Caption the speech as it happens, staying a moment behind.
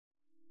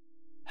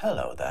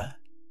Hello there,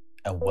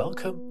 and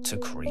welcome to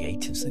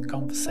Creatives in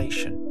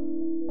Conversation,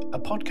 a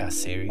podcast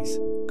series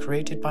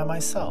created by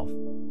myself,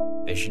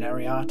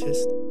 visionary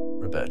artist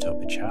Roberto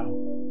Pichau.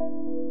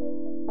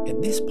 In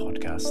this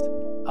podcast,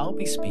 I'll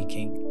be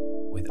speaking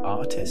with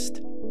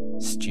artist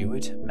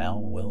Stuart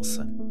Mel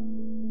Wilson.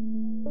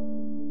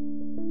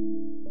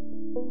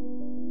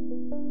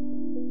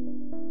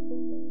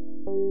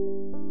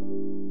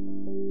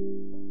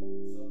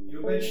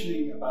 You were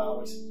mentioning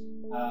about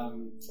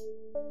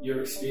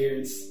your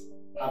experience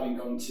having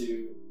gone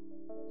to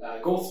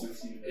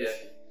Goldsmiths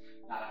University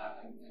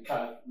and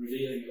kind of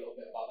revealing a little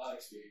bit about that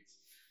experience.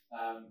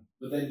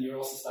 But then you're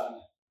also starting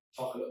to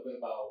talk a little bit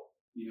about,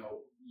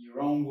 your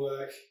own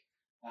work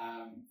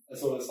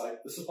as well as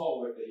like the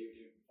support work that you were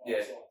doing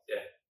before.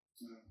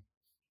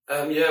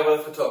 Well,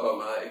 if I talk about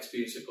my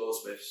experience at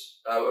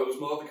Goldsmiths, it was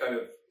more the kind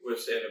of, we were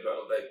saying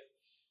about like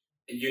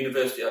at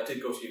university. I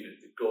did go to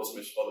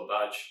Goldsmiths for the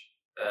badge.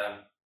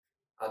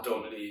 I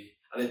don't really,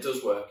 and it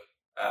does work.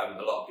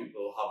 A lot of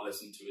people have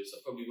listened to it, so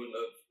I probably wouldn't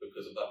have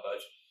because of that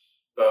badge.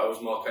 But I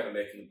was more kind of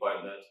making the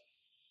point that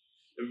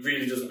it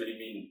really doesn't really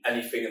mean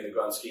anything in the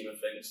grand scheme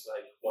of things.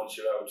 Like once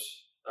you're out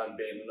and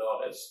being an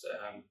artist,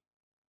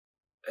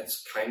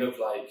 it's kind of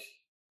like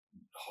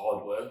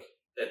hard work.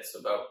 It's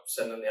about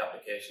sending the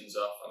applications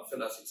off. And I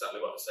think that's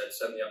exactly what I said.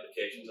 Send the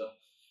applications off,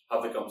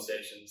 have the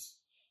conversations.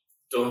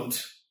 Don't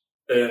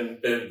burn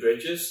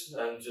bridges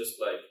and just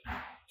like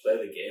play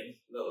the game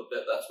a little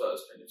bit. That's what I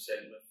was kind of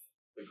saying with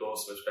the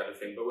Goldsmiths kind of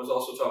thing. But I was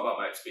also talking about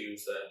my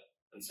experience there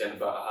and saying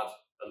about I had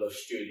a lush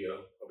studio,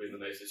 probably the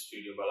nicest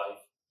studio of my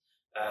life.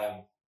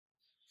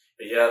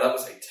 But yeah, that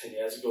was like 10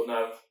 years ago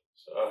now.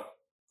 So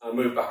I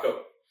moved back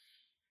up.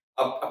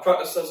 I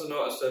practiced as an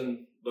artist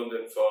in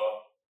London for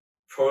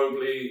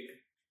probably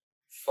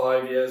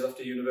 5 years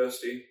after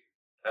university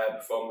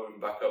before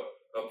moving back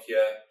up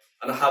here.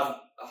 And I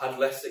had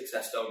less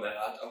success down there.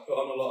 I put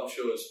on a lot of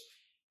shows,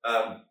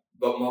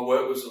 but my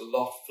work was a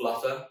lot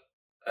flatter.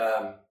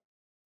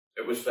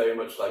 It was very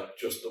much like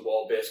just the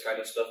wall-based kind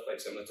of stuff, like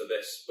similar to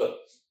this, but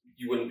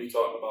you wouldn't be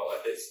talking about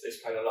like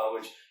this kind of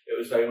language. It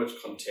was very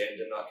much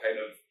contained in that kind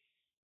of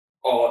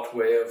art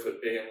way of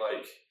it being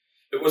like,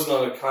 it wasn't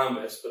on a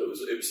canvas, but it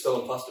was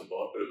still on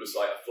plasterboard, but it was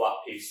like a flat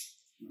piece.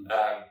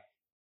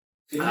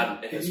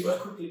 Can you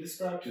just quickly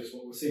describe to us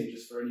what we're seeing,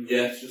 just for anyone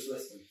who's just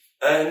listening?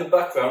 In the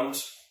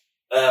background,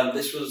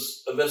 this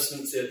was a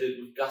residency I did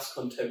with Gas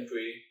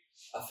Contemporary.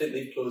 I think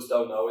they've closed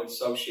down now in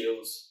South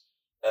Shields,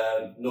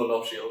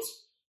 North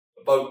Shields,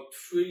 about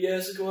 3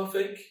 years ago, I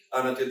think.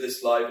 And I did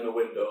this live in a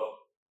window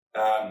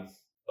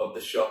of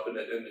the shop in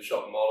the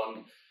shopping mall,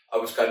 and I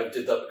was kind of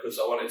did that because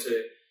I wanted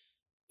to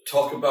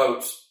talk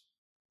about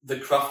the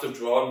craft of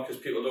drawing, because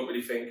people don't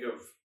really think of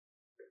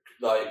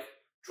like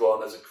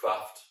drawing as a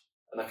craft,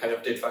 and I kind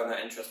of did find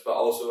that interesting, but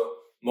also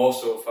more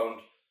so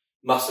found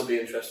massively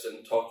interested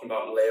in talking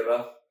about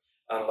labour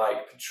and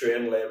like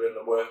portraying labour in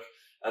the work.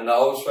 And I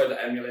always try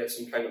to emulate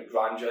some kind of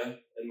grandeur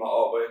in my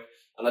artwork,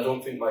 and I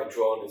don't think my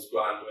drawing is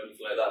grand or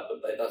anything like that,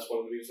 but like, that's one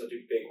of the reasons I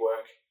do big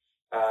work.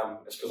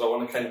 It's because I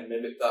want to kind of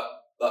mimic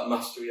that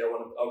mastery. I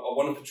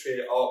want to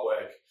portray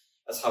artwork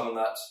as having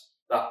that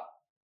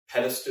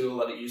pedestal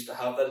that it used to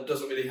have that it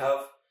doesn't really have.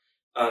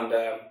 And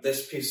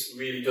this piece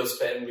really does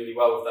fit in really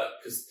well with that,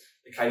 because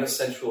the kind of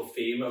central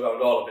theme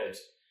around all of it,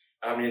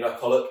 I mean, I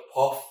call it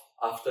POF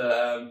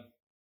after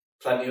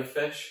Plenty of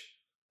Fish.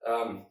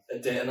 A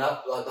day and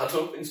that, I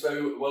don't think it's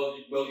very well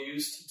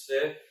used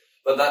today,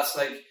 but that's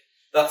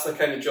the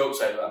kind of joke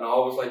side of it, and I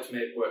always like to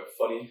make work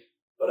funny,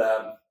 but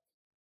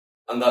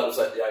and that was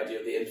like the idea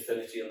of the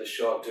infinity and the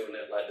shark doing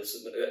it like this,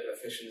 a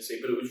fish in the sea,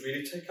 but it was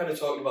really kind of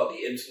talking about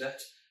the internet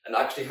and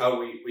actually how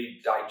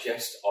we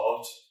digest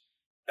art,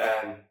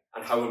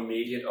 and how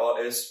immediate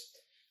art is,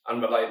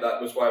 and like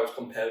that was why I was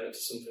comparing it to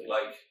something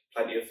like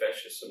Plenty of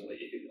Fish, as something that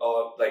you can,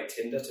 or like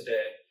Tinder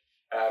today,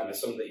 as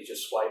something that you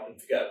just swipe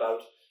and forget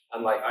about.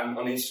 And like I'm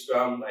on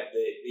Instagram, like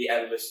the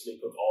endless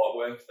loop of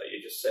artwork that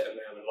you're just sitting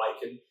there and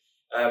liking.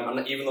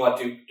 And even though I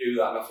do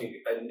that, and I think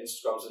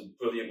Instagram's a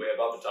brilliant way of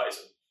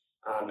advertising,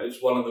 and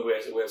it's one of the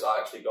ways I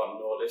actually got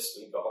noticed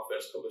and got my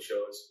first couple of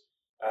shows.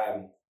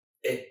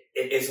 It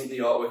isn't the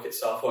artwork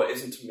itself, or it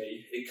isn't to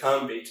me. It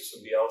can be to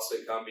somebody else.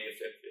 It can be if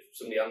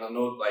somebody, and I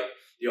know like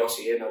the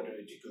RCA now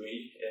doing a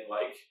degree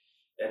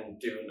in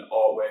doing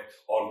artwork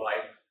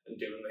online and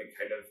doing like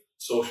kind of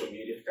social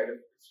media kind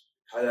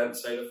of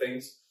side of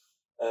things.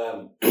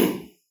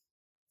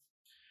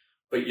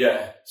 But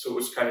yeah, so it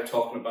was kind of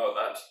talking about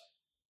that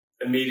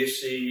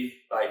immediacy,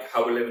 like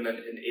how we're living in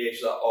an age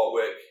that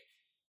artwork,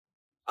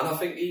 and I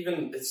think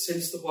even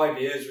since the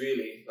YBAs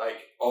really, like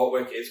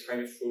artwork is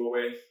kind of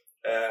throwaway,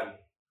 and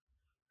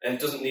it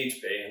doesn't need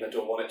to be, and I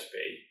don't want it to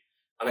be,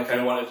 and I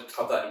kind of wanted to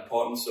have that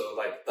importance, so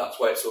like that's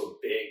why it's so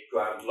big,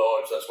 grand,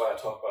 large. That's why I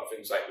talk about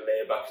things like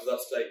labour, because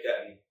that's like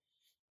getting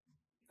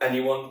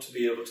anyone to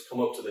be able to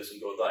come up to this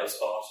and go, that is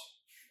art.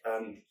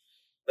 And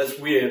that's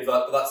weird,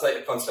 that's like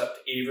a concept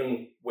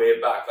even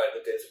way back, like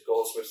the days of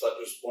Goldsmiths. That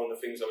was one of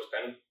the things I was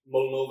kind of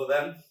mulling over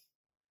then.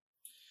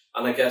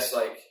 And I guess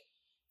like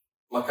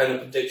my kind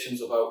of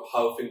predictions about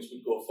how things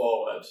would go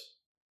forward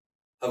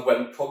have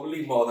went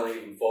probably more than I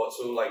even thought.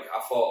 So like,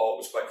 I thought art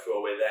was quite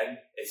throwaway then.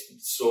 It's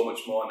so much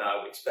more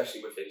now,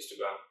 especially with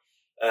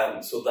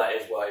Instagram. So that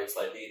is why it's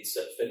like the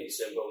infinity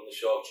symbol and the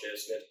shark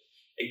chasing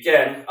it.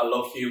 Again, I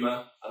love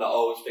humour, and I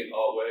always think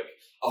artwork.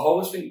 I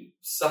always think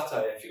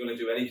satire, if you're going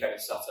to do any kind of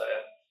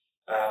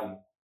satire,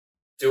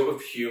 do it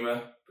with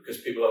humour, because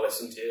people are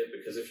listening to you.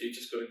 Because if you're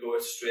just going to go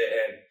straight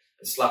in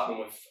and slap them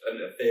with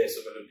a face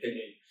of an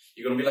opinion,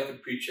 you're going to be like a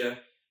preacher.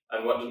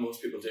 And what do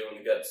most people do when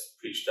they get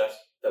preached at?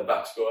 Their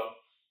backs go up.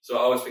 So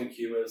I always think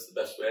humour is the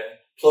best way.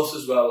 Plus,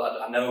 as well,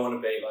 I never want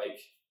to be like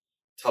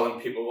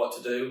telling people what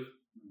to do.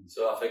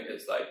 So I think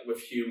it's like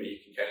with humour, you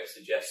can kind of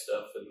suggest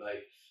stuff and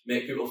like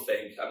make people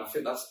think. And I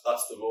think that's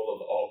the role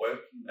of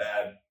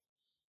artwork.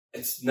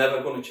 It's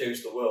never going to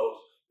change the world,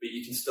 but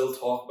you can still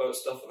talk about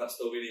stuff, and that's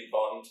still really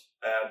important.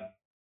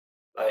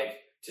 Like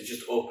to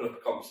just open up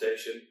a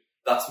conversation,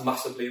 that's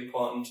massively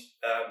important.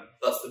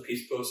 That's the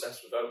peace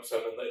process without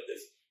sounding like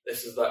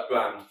this is that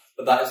grand,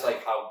 but that is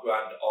like how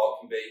grand art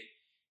can be.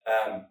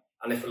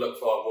 And if we look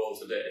for our role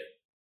today,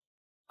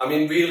 I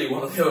mean, really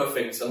one of the other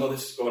things, I know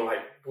this is going like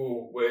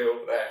way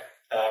over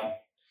there,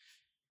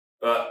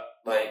 but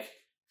like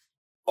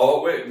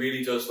artwork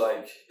really does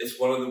like, it's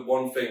one of the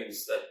one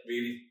things that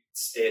really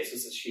states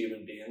us as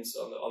human beings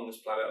on this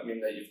planet. I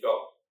mean, that you've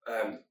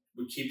got,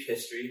 we keep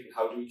history, and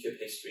how do we keep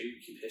history?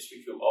 We keep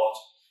history through art.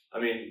 I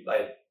mean,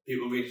 like,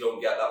 people really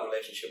don't get that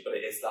relationship, but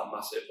it is that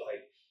massive.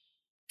 Like,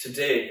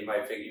 today you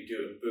might think you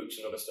do it with books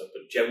and other stuff,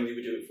 but generally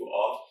we do it through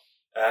art.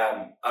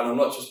 And I'm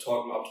not just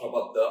talking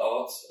about the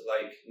arts,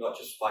 like, not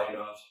just fine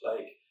art,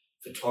 like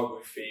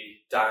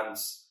photography,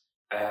 dance,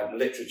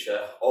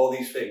 literature, all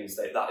these things,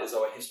 like, that is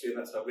our history, and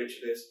that's how rich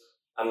it is.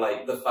 And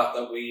like the fact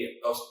that we,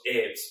 us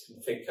apes,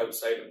 can think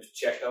outside and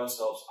project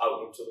ourselves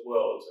out into the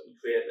world and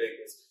create like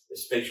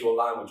this visual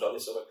language or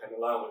this other kind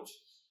of language.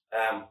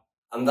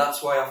 And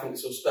that's why I think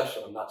it's so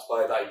special, and that's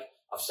why like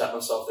I've set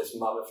myself this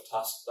mammoth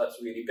task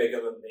that's really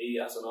bigger than me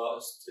as an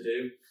artist to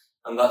do.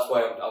 And that's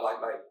why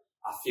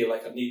I feel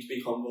like I need to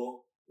be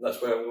humble. And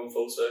that's where I'm going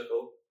full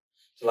circle.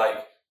 So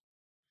like,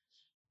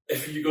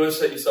 if you're going to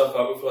set yourself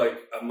out with like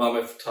a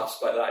mammoth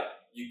task like that,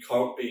 you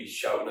can't be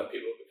shouting at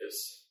people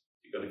because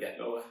you're going to get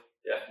nowhere.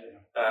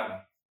 Yeah.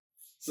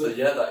 So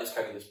yeah, that is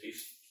kind of this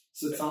piece.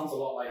 So it sounds a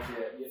lot like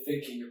you're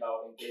thinking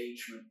about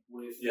engagement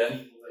with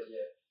people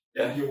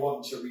that you're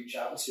wanting to reach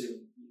out to.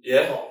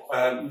 Yeah.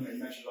 You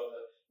mentioned about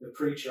the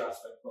preacher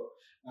aspect, but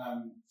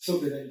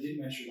something that you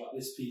didn't mention about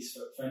this piece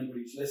for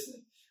anybody who's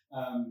listening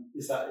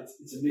is that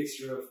it's a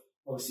mixture of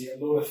obviously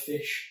a lot of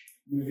fish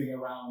moving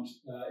around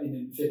in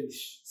an infinity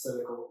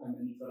circle, and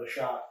then you've got a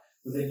shark.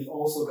 But then you've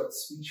also got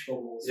speech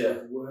bubbles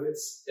with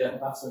words, and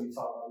that's when you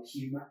talk about the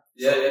humour.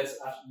 It's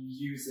actually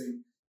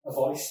using a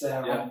voice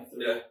there.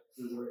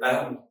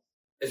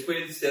 It's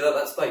weird to say that.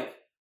 That's like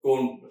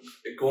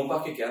going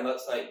back again.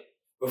 That's like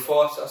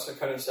before I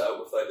kind of set out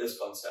with like this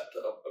concept.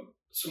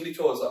 Somebody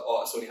told us that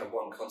artists only have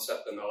one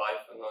concept in their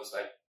life, and I was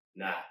like,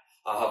 nah,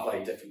 I have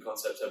like different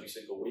concepts every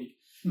single week.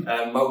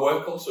 My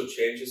work also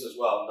changes as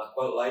well, and I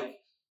quite like.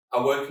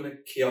 I work in a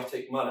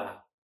chaotic manner.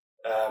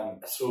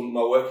 So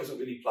my work isn't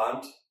really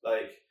planned.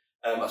 Like,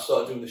 I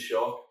started doing the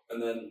shark,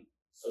 and then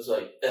I was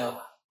like,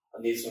 I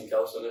need something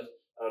else in it.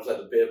 And I was like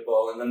the beard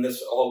ball, and then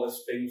all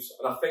these things.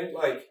 And I think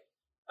like,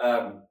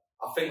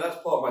 I think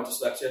that's part of my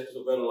dyslexia, because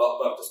I've learned a lot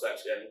about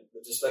dyslexia, and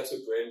the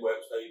dyslexic brain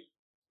works very,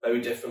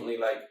 very differently.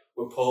 Like,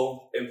 we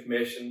pull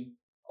information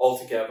all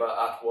together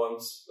at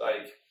once,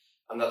 like,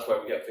 and that's why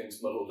we get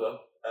things muddled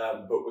up.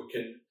 But we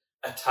can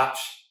attach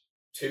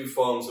two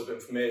forms of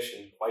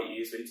information quite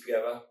easily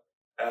together.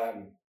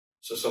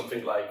 So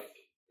something like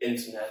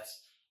internet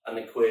and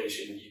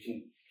equation, you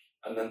can,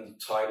 and then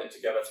tying it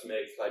together to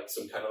make like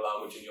some kind of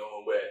language in your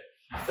own way.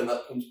 I think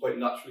that comes quite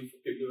naturally for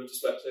people who are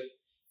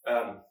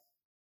dyslexic.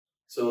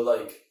 So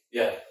like,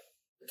 yeah,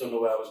 I don't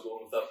know where I was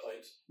going with that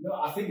point. No,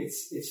 I think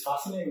it's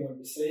fascinating what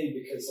you're saying,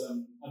 because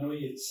I know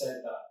you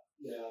said that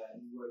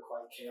you were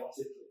quite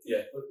chaotically.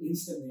 Yeah. But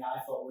instantly I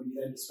thought, when you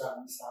then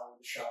describe the style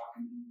with the shark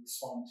and you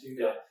respond to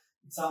that,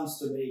 it sounds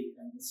to me,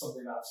 and it's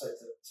something that I've said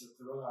to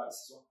other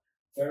artists as well,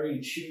 very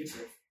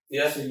intuitive.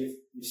 Yeah. So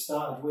you've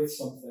started with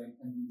something,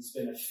 and there's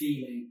been a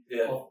feeling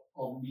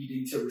of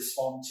needing to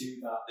respond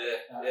to that.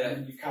 And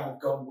then you've kind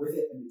of gone with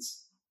it, and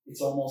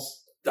it's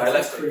almost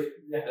dialectic.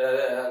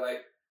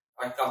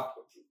 Like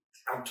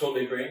I'm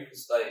totally agreeing,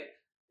 because like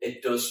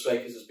it does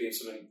strike us as being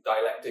something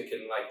dialectic,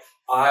 and like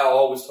I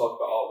always talk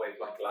about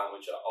artwork like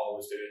language. I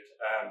always do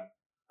it.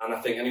 And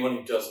I think anyone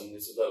who doesn't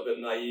is a little bit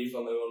naive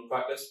on their own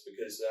practice,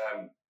 because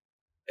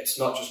it's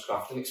not just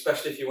crafting,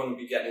 especially if you want to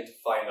be getting into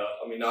fine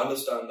art. I mean, I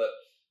understand that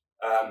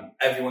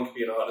everyone can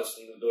be an artist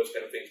and those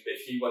kind of things, but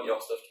if you want your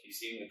stuff to be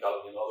seen in the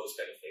gallery and all those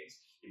kind of things,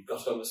 you've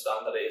got to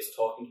understand that it is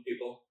talking to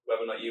people,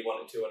 whether or not you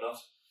want it to or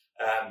not.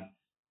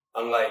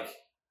 And like,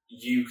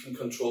 you can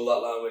control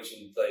that language,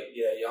 and like,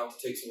 you have to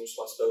take some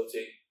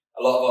responsibility.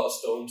 A lot of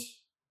artists don't.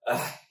 A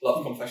lot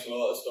of professional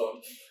artists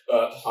don't.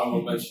 But I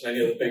won't mention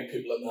any of the big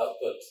people in that.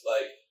 But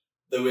like,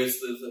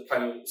 there's a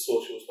kind of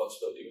social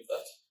responsibility with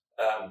that.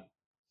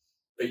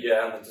 But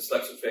yeah, and the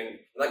dyslexic thing,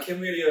 and that came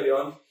really early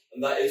on,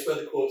 and that is where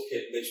the quotes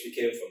literally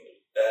came from.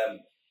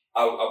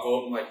 I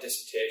wrote my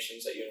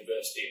dissertations at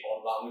university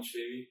on language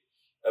theory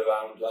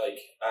around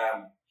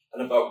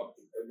and about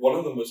one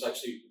of them was about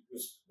it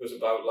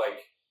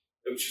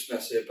was just an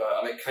essay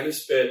about, and it kind of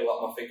spared a lot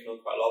of my thinking on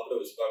quite a lot, but it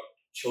was about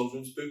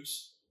children's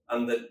books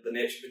and the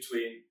nature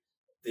between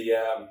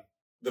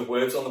the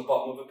words on the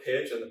bottom of a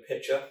page and the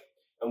picture,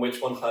 and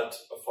which one had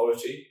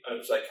authority. And it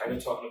was kind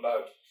of talking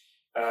about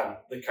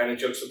the kind of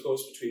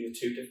juxtapose between the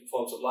two different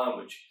forms of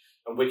language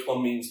and which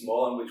one means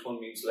more and which one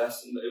means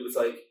less. And it was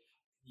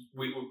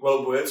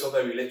words are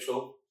very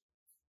literal.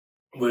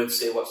 Words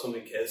say what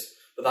something is,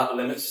 but that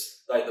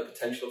limits the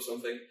potential of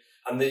something.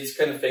 And these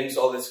kind of things,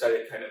 all this kind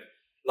of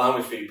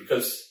language theory,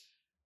 because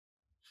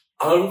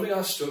I don't think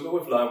I struggle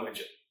with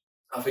language.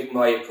 I think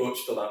my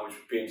approach to language,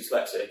 being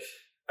dyslexic,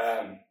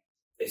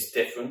 is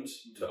different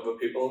to other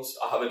people's.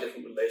 I have a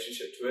different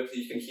relationship to it.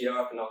 You can hear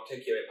I can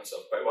articulate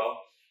myself quite well.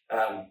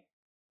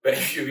 But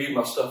if you read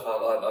my stuff,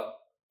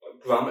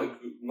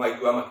 my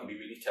grammar can be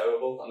really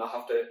terrible, and I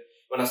have to,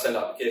 when I send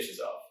applications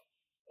off,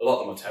 a lot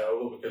of them are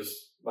terrible because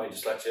of my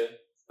dyslexia,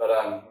 but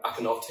I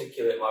can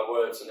articulate my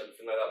words and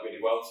everything like that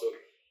really well. So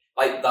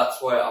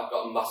that's why I've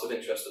got a massive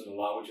interest in the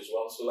language as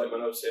well. So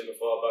when I was saying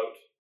before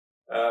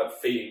about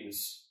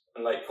themes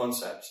and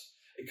concepts,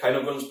 it kind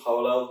of runs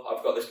parallel.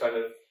 I've got this kind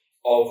of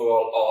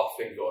overall art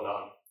thing going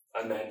on,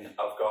 and then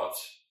I've got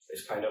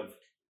this kind of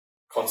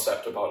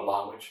concept about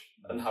language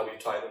and how you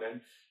tie them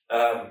in.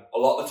 A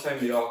lot of the time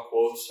they are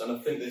quotes, and I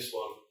think this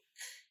one,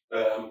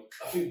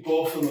 I think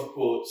both of them are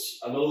quotes.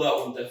 I know that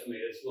one definitely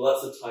is. Well,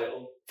 that's the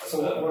title.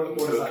 So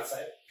what does that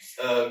say?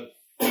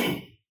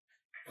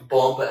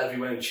 Born but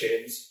everywhere in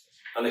chains.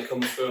 And it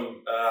comes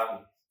from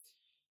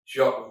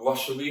Jacques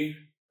Rochery,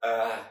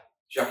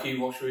 Jacques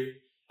Rochery.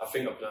 I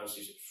think I pronounced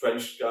he's a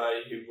French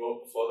guy who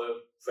wrote before the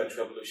French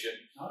Revolution,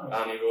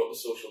 and he wrote The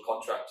Social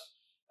Contract.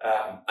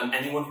 And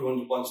anyone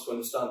who wants to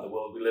understand the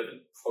world we live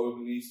in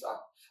probably needs that.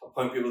 I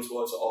point people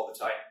towards it all the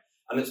time.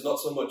 And it's not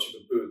so much of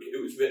a book.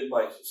 It was written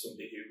by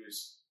somebody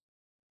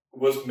who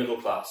was middle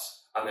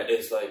class, and it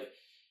is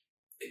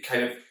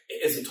it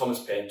isn't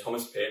Thomas Paine.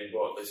 Thomas Paine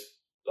wrote this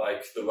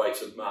The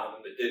Rights of Man,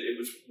 and it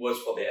was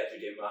for the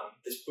everyday man.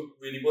 This book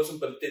really wasn't,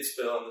 but it did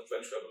spill on the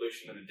French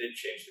Revolution, and it did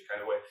change the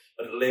kind of way.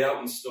 But it lay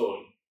out in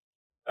stone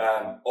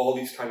all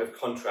these kind of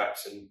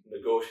contracts and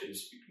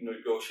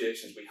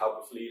negotiations we have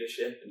with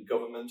leadership and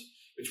government,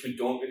 which we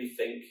don't really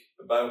think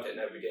about in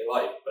everyday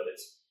life, but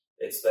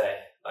it's there.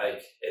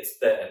 It's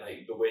there.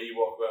 The way you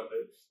walk around,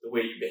 the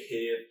way you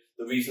behave,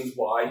 the reasons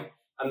why,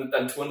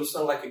 and to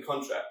understand a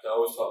contract. I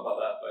always talk about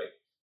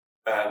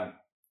that.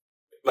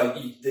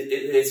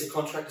 It is a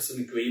contract. It's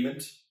an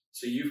agreement.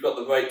 So you've got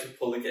the right to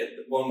pull the gate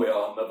one way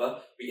or another,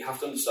 but you have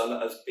to understand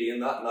it as being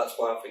that, and that's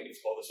why I think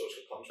it's called a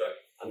social contract,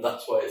 and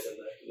that's why it's in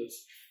there, because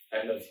it's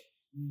kind of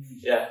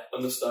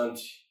understand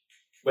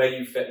where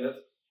you fit in it.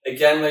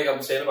 Again,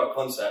 I'm saying about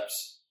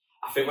concepts,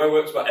 I think my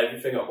work's about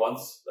everything at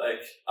once,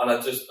 and I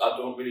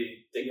don't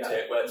really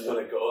dictate where it's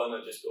going to go, and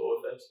I just go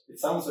with it. It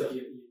sounds like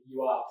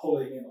you are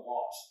pulling in a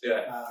lot,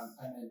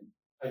 and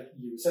then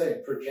you were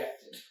saying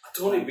projecting. I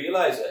don't really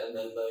realise it,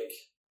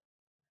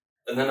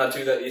 and then I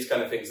do these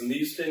kind of things, and I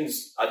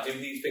do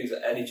these things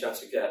at any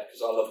chance I get,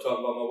 because I love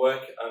talking about my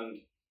work,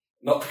 and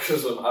not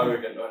because I'm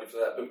arrogant or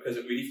anything like that, but because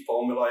it really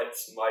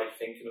formulates my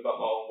thinking about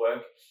my own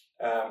work.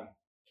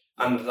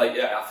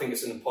 I think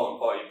it's an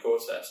important part of your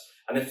process.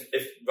 And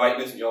if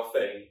writing isn't your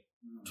thing,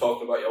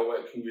 talking about your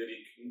work can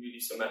really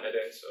cement it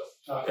in.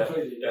 So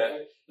completely.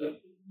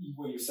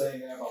 What you're saying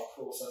there about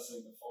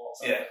processing the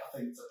thoughts, I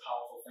think it's a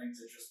powerful thing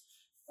to just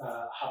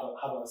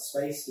have a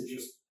space to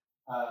just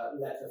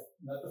let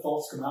the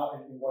thoughts come out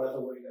in whatever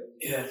way that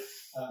we do.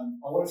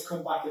 I wanted to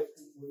come back at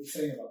what you're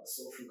saying about the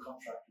social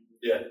contract with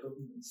the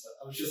government stuff.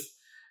 I was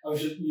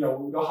just, we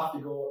don't have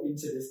to go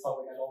into this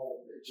topic at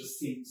all. It just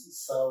seems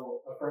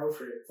so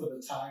appropriate for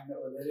the time that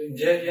we're living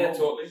in. Yeah,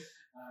 totally.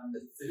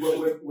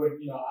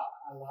 When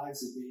our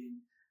lives are being,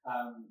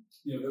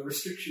 the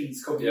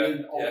restrictions come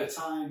in all the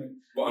time,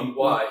 and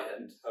why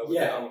and how we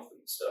get on with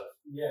and stuff.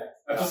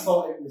 I just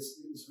thought it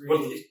was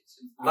really.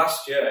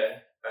 Last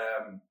year,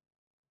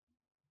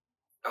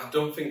 I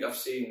don't think I've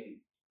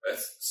seen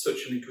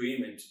such an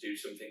agreement to do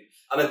something,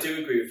 and I do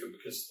agree with it,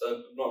 because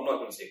I'm not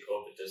going to say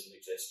COVID doesn't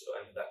exist or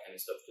any of that kind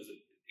of stuff, because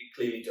it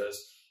clearly does,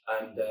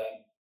 and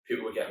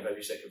people were getting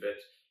very sick of it.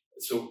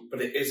 So,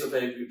 but it is a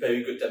very,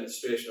 very good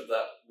demonstration of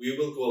that. We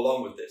will go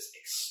along with this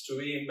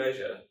extreme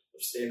measure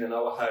of staying in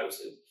our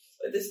houses.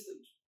 This,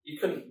 you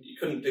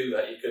couldn't do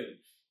that. You couldn't,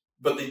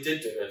 but they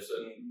did do it,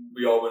 and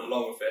we all went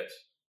along with it.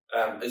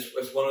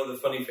 It's one of the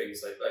funny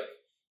things.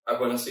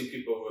 When I see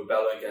people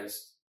rebel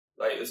against.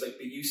 It's but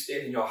you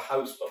stayed in your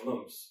house for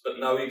months, but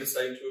now you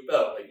decide to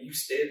rebel. You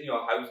stayed in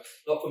your house,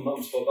 not for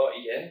months, for about a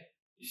year.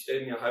 You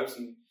stayed in your house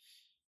and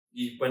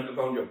you went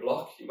around your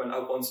block, you went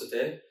out once a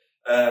day.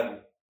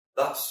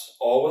 That's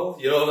Orwell,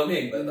 you know what I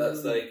mean?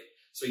 That's so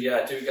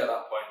I do get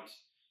that point.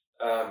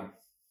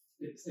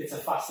 It's a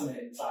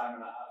fascinating time,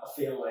 and I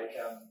feel like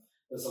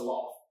there's a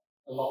lot of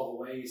a lot of the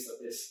ways that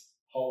this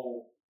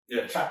whole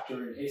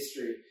chapter in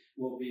history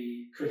will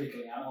be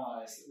critically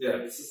analysed.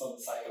 It's just on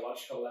the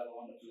psychological level,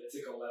 on the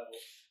political level,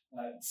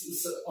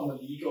 on the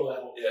legal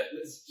level.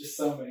 There's just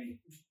so many.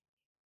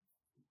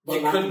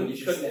 You couldn't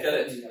get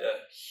it.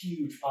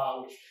 Huge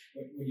part, which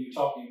when you're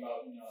talking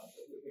about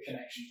the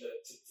connection to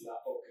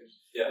that book and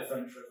the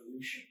French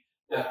Revolution,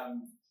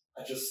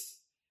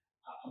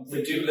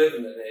 we do live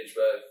in an age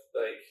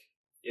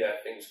where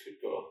things could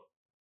go.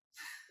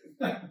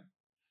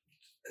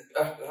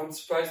 I'm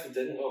surprised they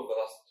didn't over the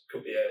last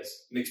couple of years,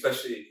 and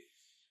especially,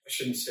 I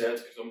shouldn't say it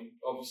because I'm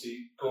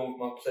obviously going with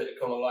my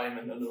political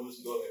alignment. I know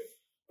it's going to,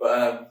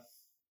 but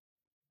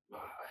I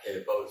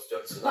hate Boris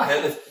Johnson. I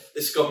hate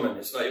this government.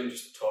 It's not even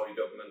just a Tory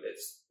government.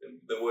 It's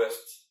the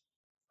worst,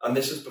 and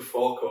this is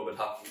before COVID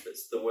happened.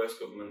 It's the worst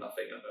government I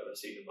think I've ever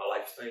seen in my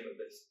lifetime of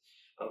this.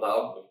 And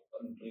I'm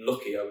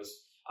lucky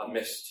I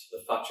missed the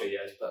Thatcher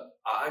years, but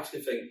I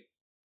actually think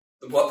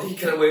what they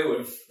get away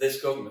with,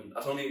 this government,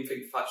 I don't even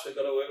think Thatcher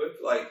got away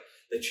with. Like,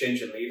 they're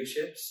changing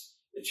leaderships,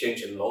 they're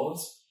changing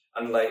laws,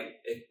 and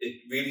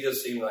it really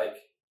does seem like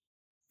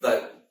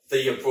that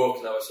they have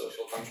broken our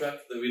social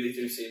contract. They really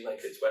do seem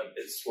like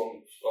it's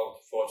swung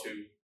far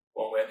too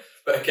one way.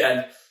 But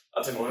again,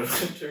 I don't want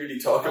to really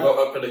talk about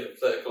my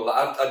political.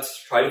 I'd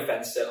try to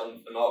fence it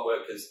on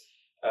artwork because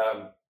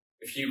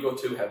if you go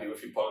too heavy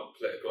with your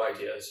political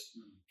ideas,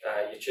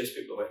 you chase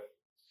people away.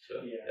 So,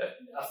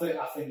 I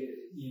think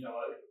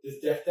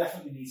there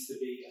definitely needs to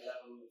be a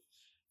level of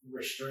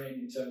restraint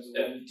in terms of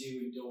what you do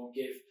and don't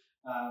give.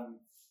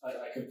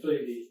 I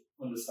completely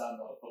understand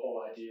the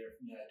whole idea of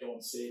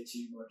don't say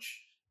too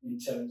much in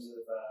terms of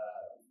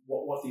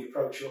what the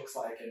approach looks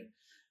like, and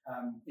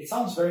it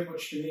sounds very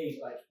much to me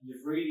like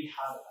you've really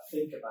had a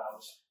think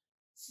about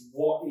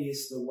what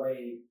is the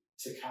way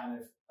to kind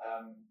of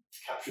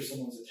capture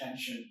someone's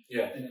attention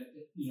in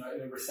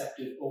a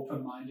receptive,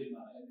 open-minded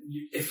manner.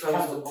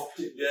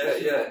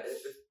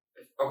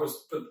 But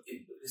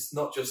it's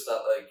not just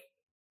that.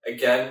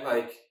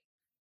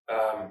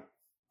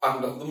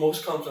 I'm the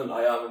most confident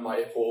I am in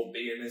my whole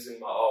being is in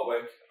my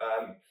artwork,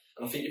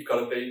 and I think you've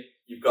got to be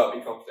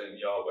confident in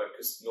your artwork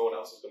because no one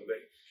else is going to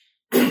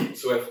be.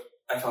 So if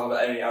I have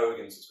any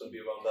arrogance, it's going to be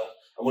around that.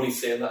 I'm only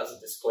saying that as a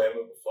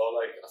disclaimer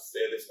before I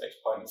say this next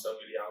point and sound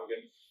really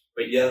arrogant.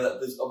 But that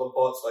there's other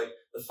parts like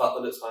the fact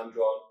that it's hand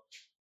drawn,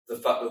 the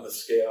fact that the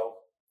scale,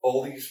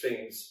 all these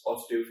things are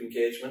to do with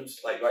engagement,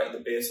 like right at the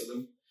base of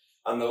them,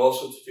 and they're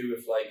also to do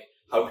with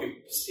how people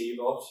perceive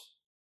art.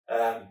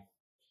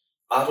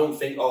 I don't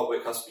think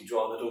artwork has to be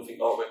drawn. I don't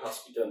think artwork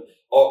has to be done.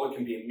 Artwork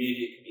can be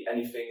immediate, it can be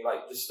anything.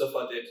 Like the stuff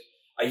I did,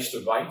 I used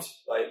to write,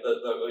 I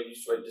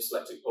used to write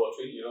dyslexic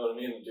poetry, you know what I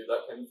mean, and do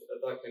that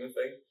kind of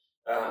thing,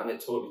 and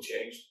it totally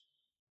changed.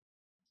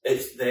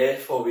 It's there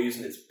for a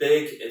reason. It's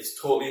big. It's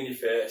totally in your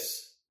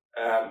face.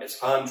 It's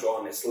hand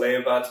drawn. It's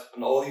laboured,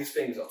 and all these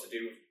things are to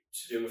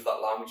do with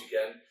that language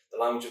again. The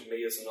language of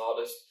me as an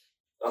artist,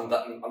 and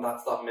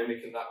that's that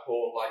mimicking that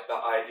whole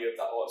that idea of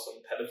that artist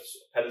on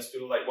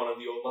pedestal, like one of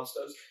the old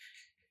masters.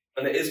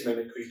 And it is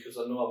mimicry because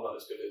I know I'm not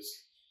as good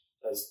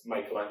as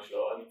Michelangelo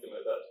or anything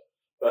like that.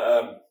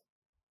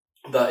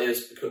 But that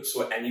is because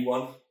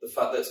anyone, the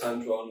fact that it's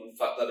hand drawn, the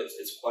fact that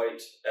it's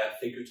quite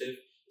figurative.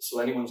 So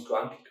anyone's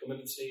grand can come in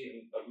and see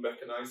and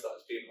recognise that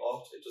as being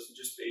art.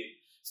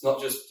 It's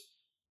not just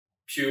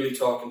purely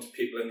talking to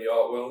people in the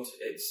art world,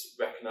 it's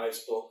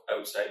recognisable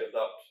outside of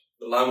that.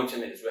 The language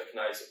in it is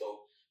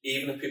recognisable.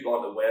 Even if people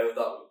aren't aware of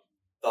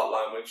that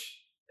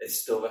language,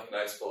 it's still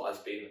recognisable as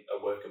being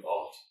a work of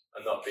art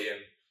and not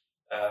being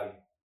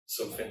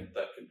something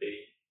that could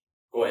be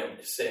going in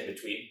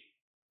between,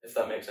 if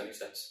that makes any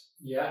sense.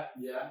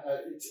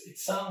 It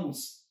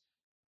sounds,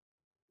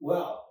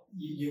 well,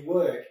 your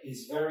work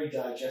is very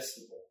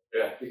digestible.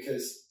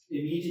 Because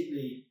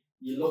immediately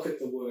you look at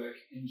the work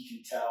and you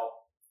can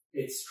tell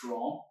it's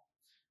drawn.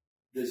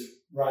 There's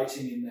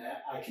writing in there.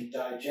 I can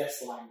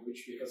digest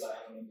language because I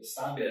have an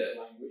understanding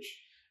of language.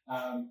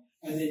 And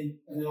then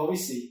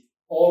obviously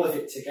all of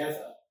it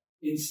together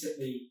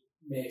instantly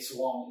makes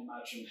one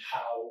imagine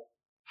how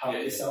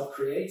yourself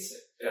creates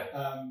it.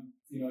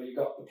 You've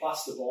got the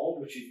plasterboard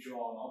which you've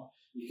drawn on.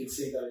 You can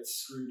see that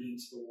it's screwed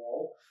into the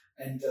wall,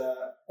 and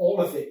all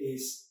of it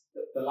is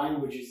the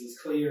language is as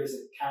clear as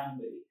it can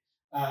be.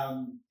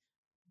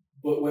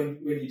 But when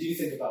you do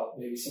think about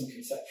maybe some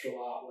conceptual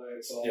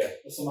artworks or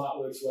some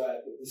artworks where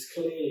there's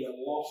clearly a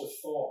lot of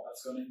thought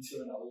that's gone into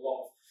it and a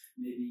lot of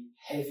maybe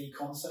heavy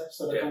concepts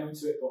that have gone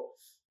into it, but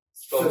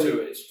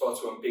it's far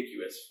too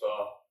ambiguous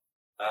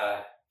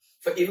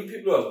for even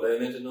people who are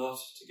learned in art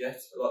to get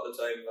a lot of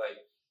the time.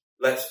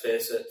 Let's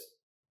face it,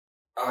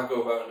 I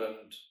go around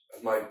and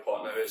my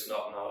partner is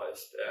not an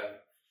artist,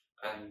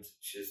 and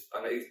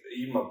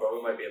even my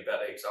brother might be a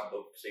better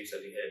example because he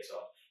said he hates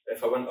art.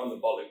 If I went on the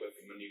bollock with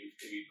him and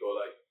he'd go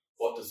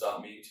what does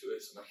that mean to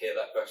us? And I hear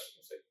that question,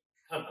 I say,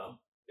 I don't know.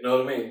 You know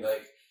what I mean?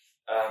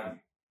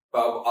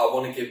 But I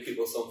want to give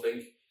people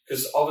something,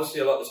 because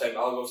obviously a lot of the time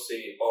I'll go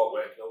see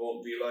artwork and I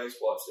won't realise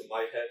what's in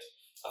my head.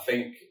 I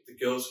think the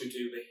girls who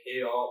do the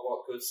Hey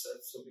Artwork Good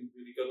said something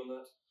really good on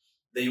that.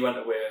 they went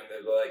away and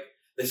they were like,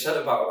 they said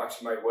about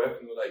actually my work,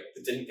 and they were like,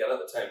 they didn't get it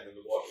at the time, and then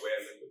they walked away,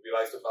 and then they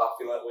realised that I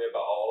feel that way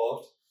about all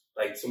art.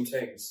 Like,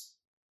 sometimes,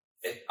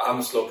 I'm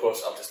a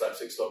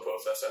dyslexic slow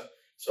processor,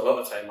 so a lot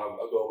of the time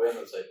I'll go away and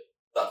I'll say,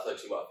 that's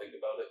actually what I think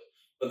about it.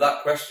 But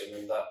that question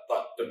and that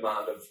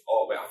demand of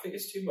art, I think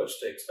it's too much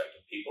to expect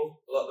of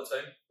people a lot of the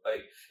time.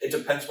 Like, it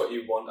depends what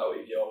you want out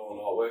of your own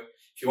artwork.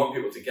 If you want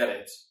people to get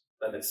it,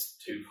 then it's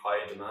too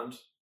high a demand.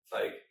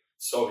 Like,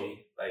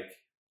 sorry,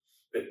 like,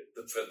 but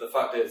the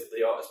fact is,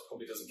 the artist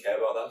probably doesn't care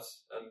about that.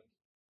 And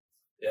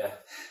yeah,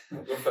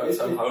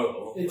 I'm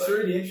horrible. It's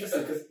really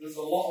interesting because there's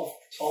a lot of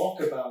talk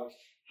about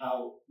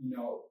how,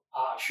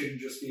 art shouldn't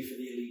just be for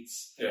the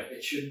elites. Yeah.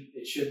 It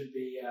shouldn't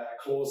be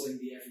closing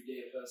the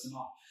everyday person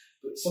off.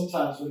 But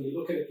sometimes when you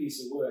look at a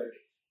piece of work,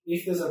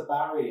 if there's a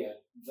barrier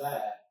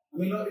there, I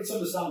mean, look, it's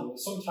understandable.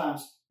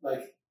 Sometimes,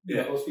 like,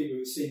 those people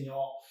who've seen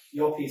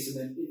your piece and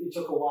then it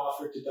took a while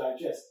for it to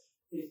digest.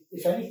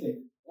 If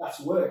anything, that's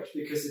worked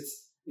because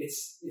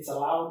it's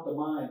allowed the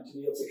mind to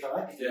be able to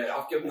collect. Yeah,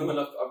 I've given them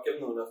enough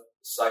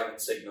silent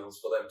signals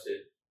for them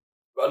to.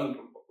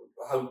 And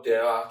how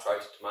dare I try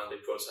to demand they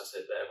process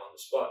it there on the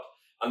spot?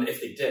 And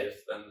if they did,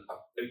 then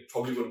it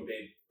probably wouldn't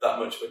be that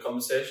much of a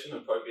conversation.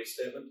 It'd probably be a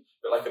statement.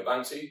 But like a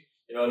Banksy,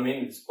 you know what I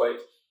mean? It's quite.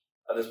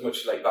 And as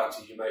much like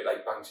Banksy, you might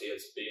like Banksy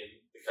as being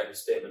the kind of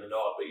statement in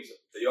art, but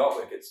the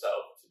artwork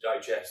itself to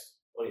digest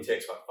only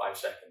takes about 5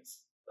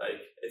 seconds.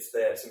 Like, it's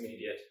there, it's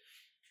immediate.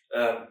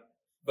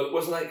 But it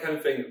wasn't that kind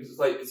of thing. It was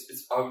like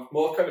I'm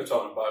more kind of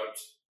talking about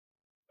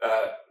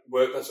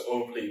work that's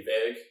overly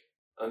vague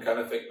and kind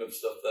of thinking of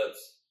stuff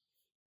that's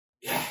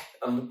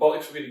and the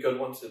Bollock's a really good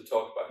one to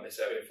talk about in this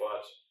area for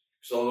us.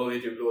 Because although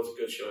they do loads of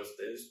good shows,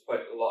 there's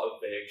quite a lot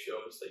of vague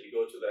shows that you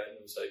go to there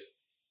and it's like,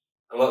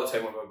 and a lot of the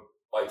time when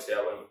if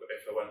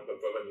I went with my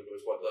brother and he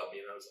goes, what does that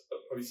mean? I'd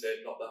probably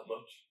say not that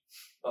much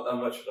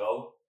at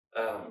all.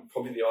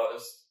 Probably the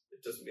artist,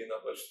 it doesn't mean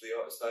that much to the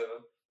artist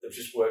either. They've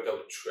just worked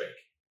out a trick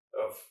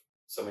of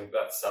something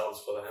that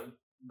sells for them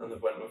and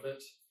they've went with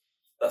it.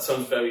 That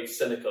sounds very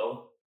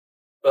cynical,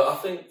 but I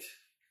think,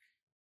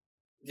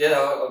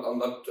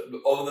 I'm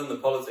other than the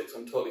politics,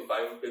 I'm totally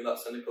fine with being that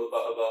cynical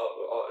about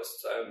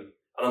artists. And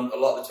a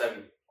lot of the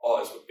time,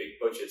 artists with big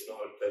budgets know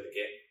how to play the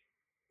game,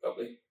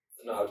 probably.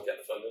 They know how to get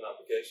the funding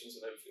applications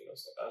and everything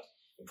else like that.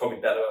 They're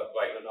probably better at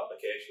writing an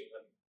application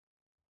than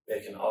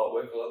making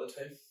artwork a lot of the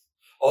time.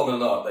 Other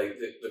than that, like,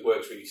 the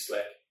work's really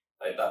slick.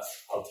 Like,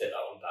 I'll take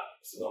that one back.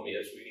 Because the Nomia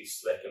is really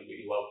slick and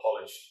really well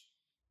polished.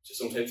 So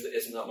sometimes there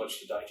isn't that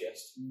much to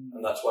digest.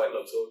 And that's why it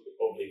looks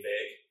overly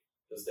vague,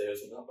 because there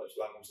isn't that much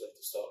language there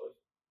to start with.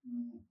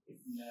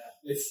 Yeah,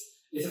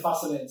 it's a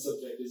fascinating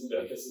subject, isn't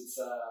it? Because it's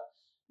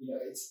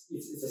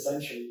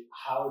essentially,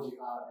 how do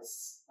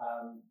artists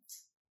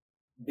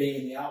be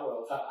in the art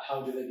world?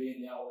 How do they be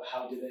in the art world?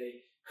 How do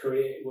they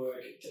create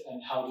work,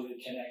 and how do they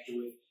connect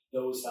with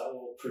those that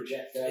will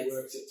project their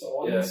work to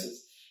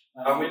audiences?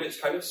 I mean, it's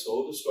kind of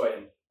soul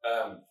destroying.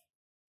 I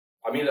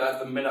mean, at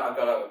the minute I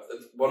got out,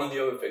 one of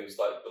the other things,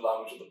 like the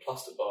language of the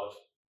plasterboard,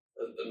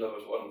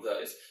 another one of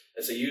that is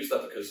I use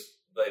that because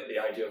the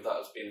idea of that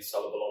as being a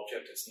sellable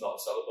object, it's not a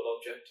sellable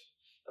object,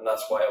 and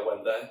that's why I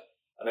went there.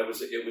 And it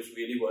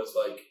really was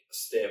like a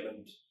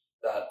statement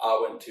that I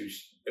went to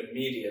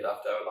immediate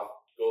after I left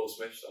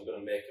Goldsmiths. I'm going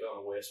to make it on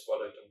a waste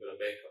product. I'm going to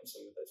make it on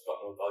something that's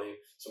got no value.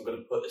 So I'm going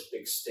to put this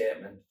big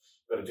statement.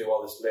 I'm going to do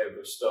all this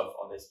laborious stuff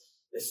on this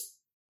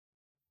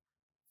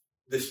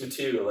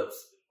material that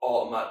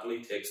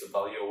automatically takes the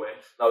value away.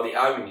 Now the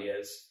irony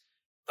is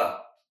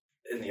that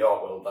in the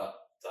art world, that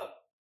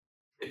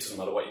it doesn't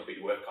matter what you put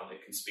your work on, it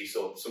can be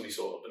sold. Somebody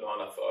sold a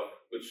banana for,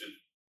 which has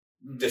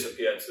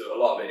disappeared. So a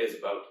lot of it is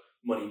about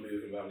money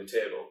moving around the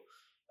table.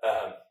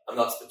 And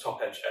that's the top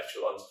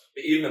echelons.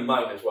 But even in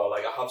mine as well,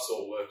 like, I have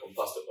sold work on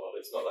plasterboard,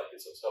 it's not like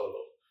it's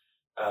unsellable.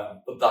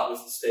 But that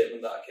was the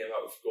statement that came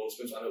out of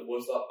Goldsmiths, and it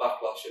was that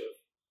backlash of,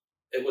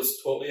 it was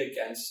totally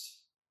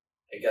against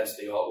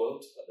the art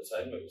world at the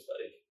time. It was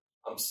like,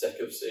 I'm sick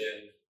of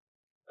seeing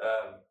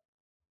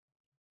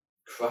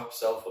crap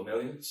sell for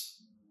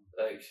millions.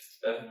 Like,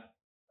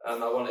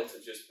 and I wanted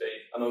to just be,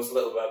 and I was a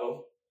little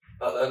rebel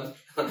back then.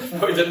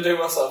 Probably didn't do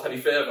myself any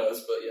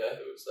favours, but yeah,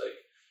 it was like,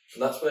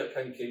 and that's where it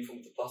kind of came from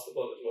with the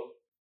plasterboard as well.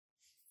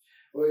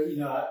 Well,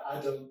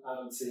 I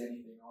don't see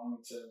anything wrong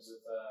in terms of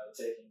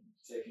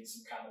taking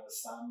some kind of a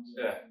stand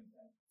and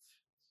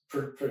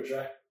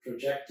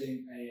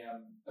projecting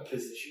a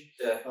position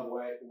of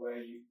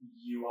where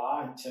you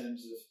are in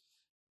terms of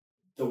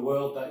the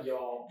world that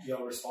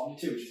you're responding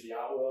to, which is the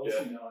art world.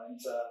 Yeah. And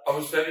I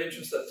was very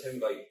interested at the time,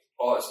 like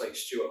artists like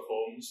Stuart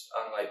Holmes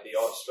and like the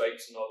art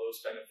strikes and all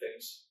those kind of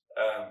things.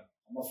 I'm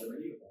not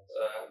familiar with that.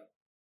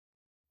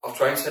 I'll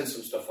try and send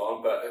some stuff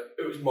on, but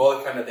it was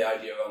more kind of the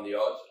idea around the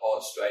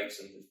art strikes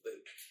and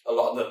a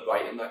lot of the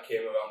writing that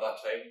came around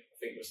that time. I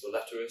think it was the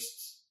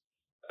letterists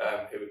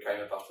who were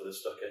kind of after the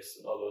Stuckists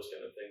and all those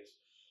kind of things.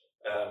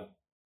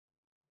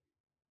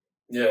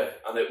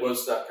 And it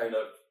was that kind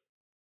of,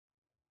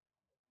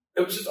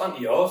 it was just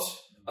anti-art,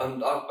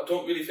 and I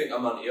don't really think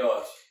I'm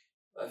anti-art,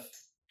 and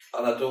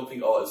I don't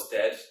think art is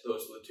dead.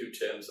 Those are the two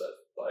terms that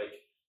Like,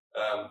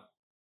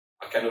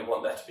 I kind of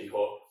want there to be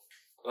hope.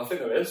 And I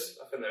think there is.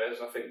 I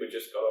think we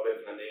just got to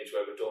live in an age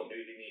where we don't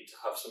really need to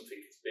have something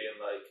that's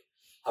being like,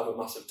 have a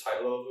massive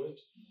title over it,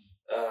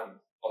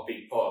 or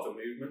be part of a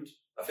movement.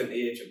 I think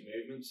the age of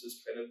movements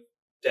is kind of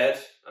dead,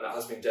 and it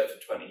has been dead for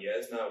 20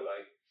 years now.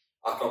 Like,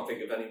 I can't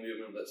think of any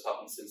movement that's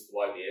happened since the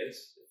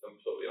YBAs, if I'm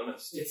totally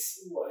honest.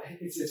 It's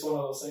one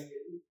of those things.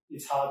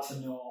 It's hard to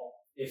know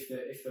if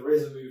there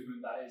is a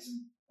movement that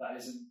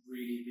isn't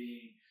really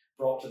being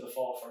brought to the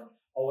forefront,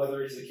 or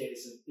whether it's a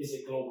case of, is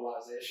it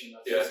globalization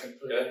that's just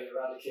completely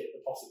eradicate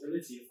the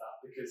possibility of that?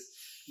 Because,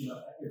 you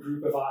know, a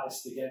group of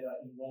artists together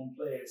in one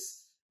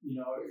place, you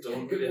know,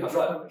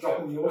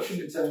 dropping the ocean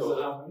in terms of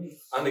how many.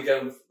 And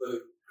again, with the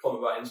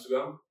comment about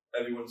Instagram,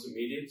 everyone's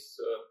immediate.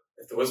 So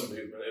if there was a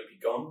movement, it would be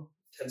gone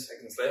 10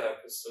 seconds later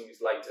because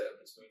somebody's liked it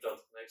and it's moved on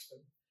to the next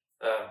one.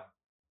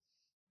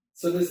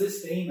 So there's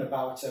this theme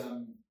about,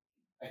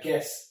 I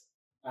guess,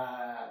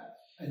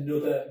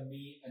 another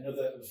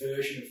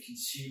version of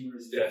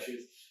consumerism, which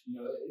is, you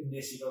know, in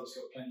this you've always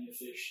got Plenty of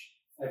Fish.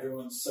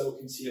 Everyone's so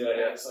consumer.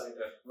 It's like,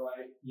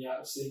 right,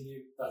 I've seen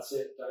you, that's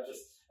it.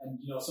 And,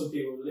 you know, some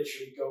people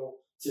literally go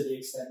to the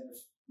extent of,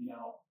 you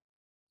know,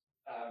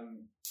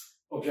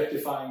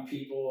 objectifying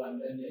people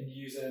and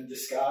using and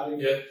discarding,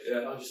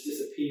 or just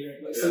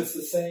disappearing. Like, so it's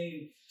the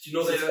same. Do you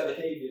know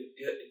behaviour?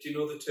 Do you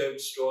know the term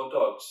straw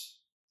dogs?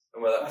 And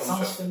where that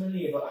sounds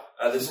familiar, but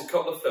there's a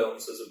couple of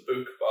films. There's a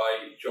book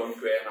by John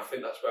Gray, and I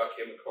think that's where I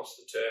came across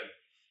the term.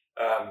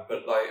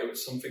 But like, it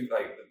was something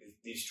like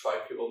these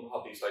tribe people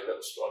have these like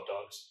little straw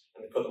dogs,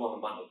 and they put them on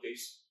the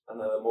mantelpiece, and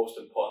they're the most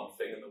important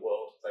thing in the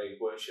world. They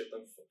worship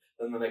them.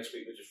 Then the next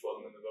week they just throw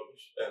them in the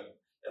rubbish,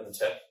 in the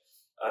tip.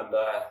 And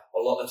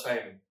a lot of the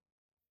time,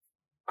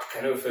 I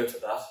kind of refer to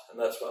that, and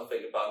that's what I'm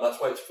thinking about, and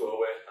that's why it's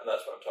throwaway, and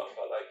that's what I'm talking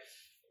about. Like,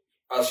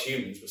 as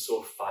humans, we're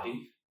so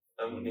faddy,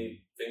 and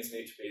things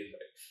need to be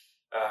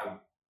like.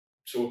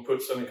 So we'll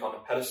put something on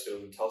a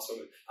pedestal and tell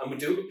something, and we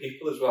do it with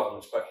people as well, and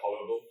it's quite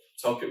horrible.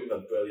 Tell people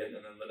they're brilliant,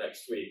 and then the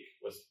next week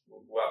we're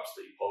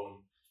absolutely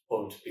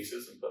pulling to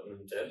pieces and putting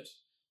them in dirt.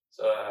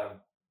 So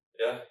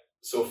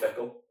so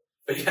fickle.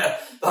 But yeah,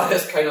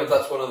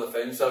 that's one of the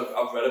things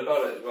I've read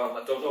about it as well.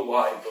 I don't know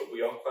why, but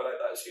we are quite like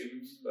that as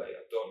humans. Like,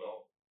 I don't know,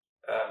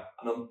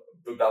 and I'm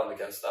rebelling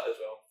against that as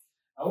well.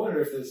 I wonder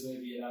if there's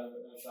maybe an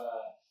element of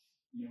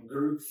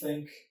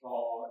groupthink,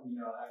 or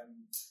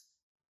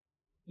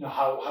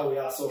how we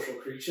are social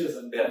creatures,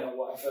 and you know,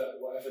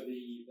 whatever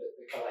the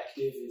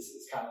collective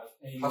is kind of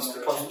aiming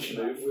their attention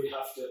at,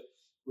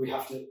 we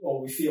have to,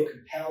 or we feel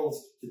compelled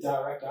to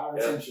direct our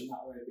attention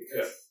that way,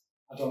 because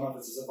I don't know if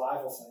it's a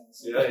survival thing.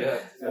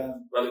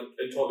 Well,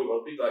 it totally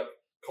will be like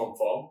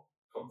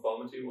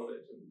conformity with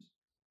it,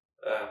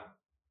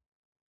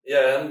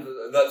 and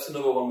that's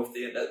another one with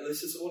the internet. And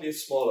this is only a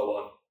smaller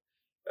one.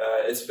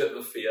 It's a bit of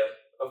a fear.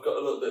 I've got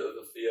a little bit of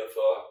a fear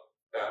for.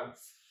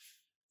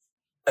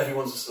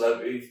 Everyone's a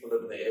celebrity. We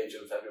live in the age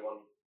of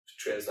everyone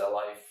portrays their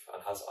life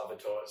and has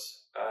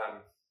avatars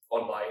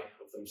online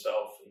of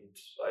themselves, and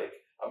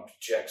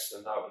projects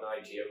an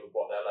idea of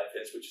what their life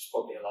is, which is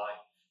probably a lie.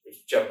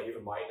 Which generally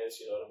even mine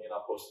is. You know what I mean? I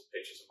posted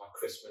pictures of my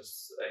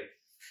Christmas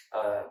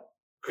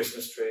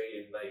tree,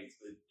 and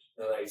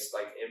the nice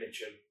image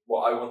of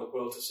what I want the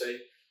world to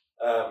see.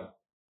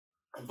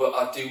 But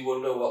I do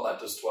wonder what that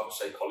does to our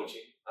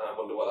psychology, and I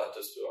wonder what that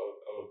does to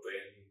our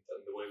brain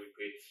and the way we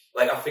breathe.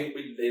 Like, I think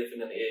we live in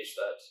an age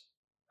that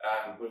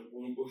we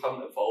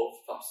haven't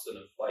evolved fast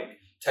enough. Like,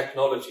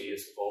 technology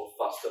has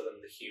evolved faster than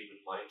the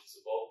human mind has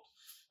evolved,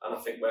 and I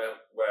think we're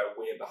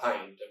way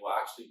behind, and we're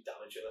actually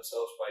damaging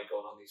ourselves by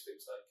going on these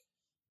things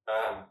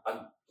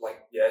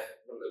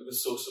we're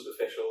so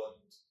superficial, and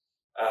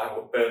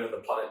we're burning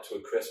the planet to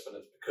a crisp, and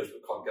it's because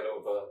we can't get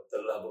over the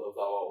level of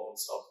our own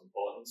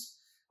self-importance.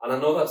 And I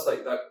know that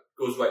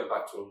goes right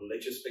back to a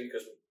religious thing,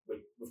 because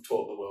we've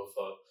told the world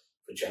for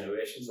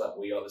generations that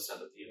we are the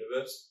centre of the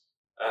universe,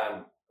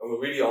 and we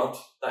really aren't.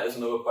 That is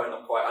another point.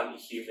 I'm quite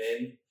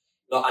anti-human,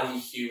 not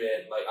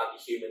anti-human,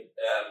 anti-human,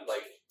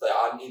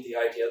 anti the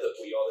idea that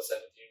we are the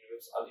centre of the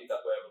universe, anti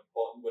that we're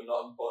important. We're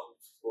not important.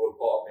 We're a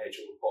part of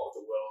nature. We're part of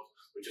the world.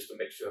 We're just a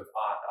mixture of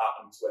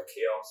atoms. We're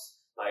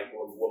chaos.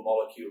 We're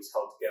molecules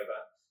held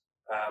together.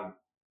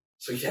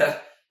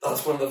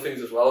 That's one of the things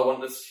as well. I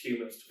want us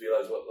humans to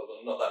realise we're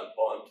not that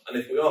important. And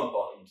if we are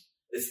important,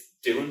 it's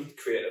doing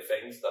creative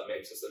things that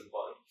makes us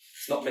important.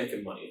 It's not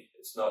making money.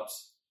 It's not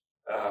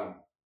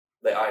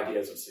the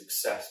ideas of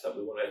success that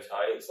we want to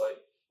tie. It's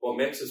what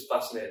makes us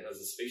fascinating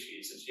as a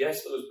species is,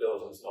 yes, those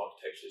buildings and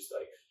architecture is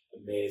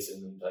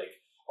amazing, and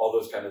all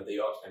those kind of the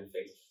art kind of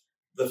things.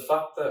 The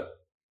fact that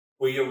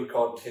we are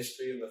recording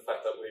history, and the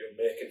fact that we are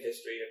making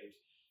history, and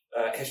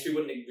history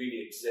wouldn't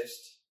really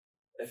exist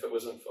if it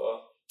wasn't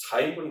for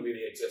time. Wouldn't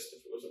really exist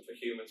if it wasn't for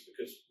humans,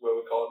 because we're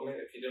recording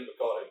it. If you didn't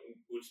record it,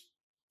 would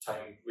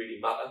time really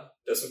matter?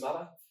 Doesn't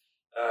matter.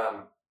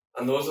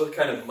 And those are the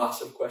kind of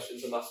massive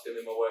questions I'm asking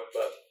in my work,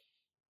 but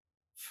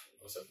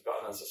I've got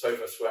an answer. Sorry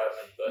for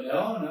swearing, but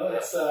no.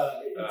 It's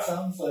it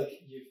sounds like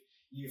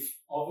you've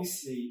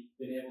obviously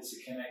been able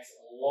to connect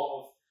a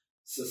lot of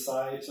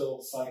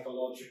societal,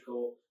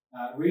 psychological,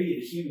 really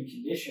the human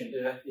condition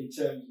in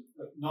terms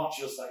of not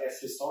just, I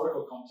guess,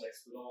 historical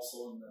context, but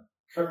also in the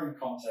current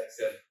context.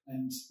 Yeah.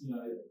 And,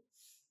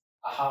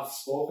 I have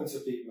spoken to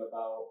people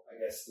about, I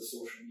guess, the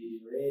social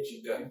media age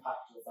and the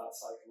impact of that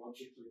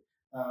psychologically.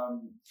 I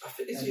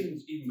think it's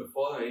even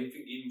before that. I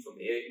think even from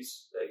the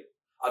 80s,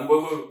 and we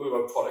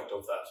were a product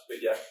of that.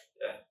 But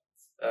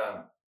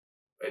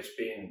it's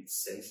been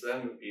since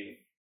then we've been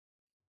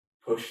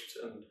pushed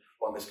and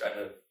on this kind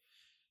of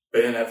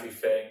burn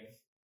everything.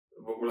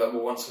 We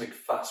want something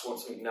fast, we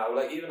want something now.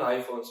 Like even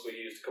iPhones we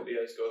used a couple of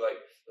years ago. Like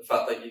the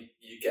fact that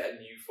you get a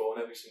new phone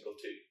every single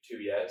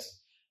two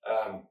years.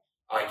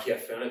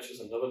 IKEA furniture is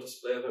another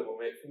display of it. We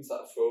make things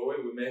that are throwaway.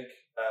 We make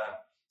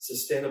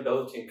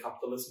sustainability and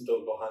capitalism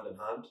don't go hand in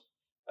hand.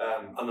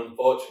 And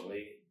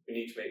unfortunately, we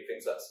need to make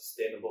things that are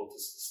sustainable to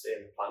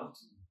sustain the planet.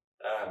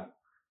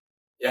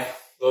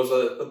 Those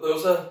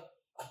are.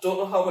 I don't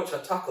know how much I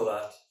tackle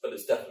that, but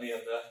it's definitely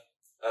in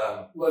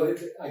there. Well,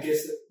 I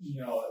guess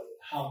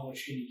how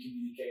much can you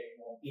communicate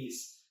in one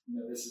piece?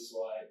 This is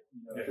why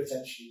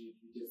potentially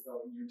you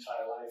devote your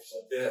entire life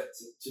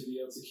to be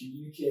able to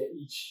communicate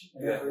each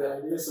and every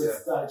idea, so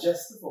it's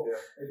digestible.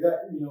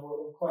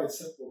 We're quite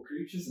simple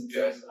creatures in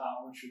terms of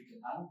how much we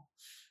can handle.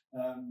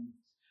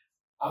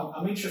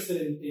 I'm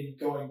interested in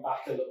going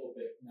back a little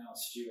bit now,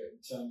 Stuart,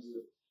 in terms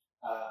of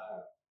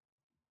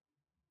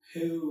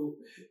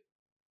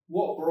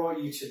what brought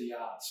you to the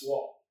arts?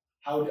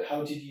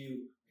 How did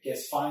you, I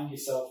guess, find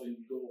yourself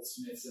in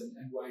Goldsmiths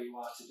and where you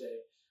are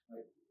today?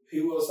 Like,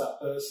 who was that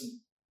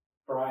person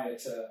prior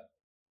to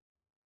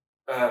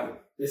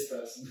this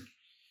person?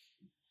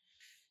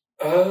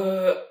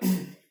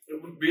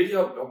 Really,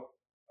 I'm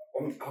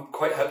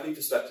quite heavily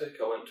dyslexic.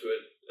 I went to a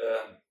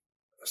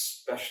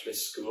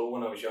specialist school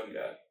when I was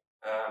younger,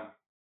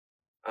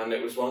 and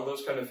it was one of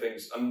those kind of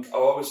things. And I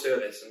always say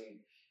this,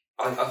 and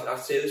I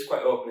say this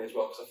quite openly as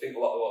well, because I think a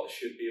lot of us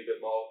should be a bit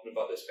more open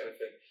about this kind of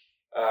thing.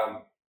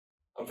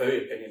 I'm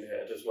very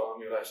opinionated as well. I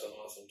realise I don't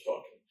know as I'm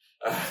talking,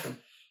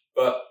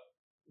 but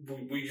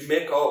we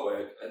make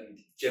artwork, and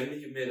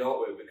generally you made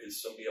artwork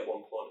because somebody at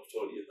one point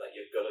told you that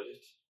you're good at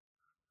it,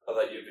 or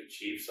that you've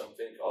achieved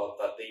something, or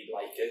that they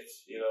like it.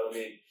 You know what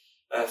I mean?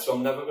 So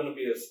I'm never going to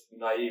be as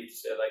naive to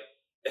say, like,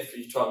 if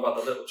you're talking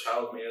about the little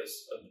child me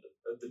as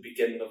at the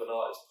beginning of an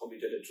artist probably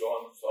did a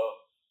drawing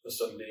for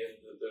somebody and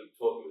they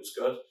told me it was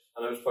good,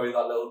 and I was probably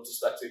that little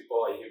dyslexic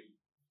boy who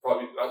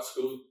probably at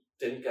school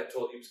didn't get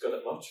told he was good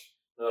at much.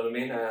 You know what I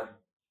mean? I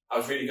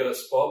was really good at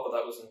sport, but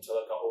that was until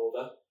I got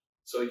older.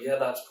 So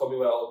that's probably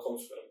where it all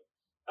comes from.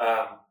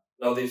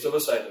 Now these other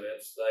side of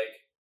it,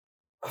 like,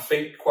 I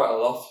think quite a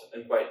lot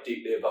and quite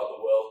deeply about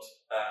the world,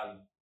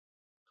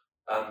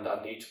 and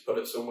I need to put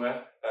it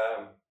somewhere.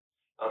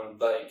 And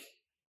like,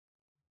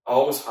 I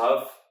always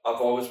have.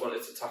 I've always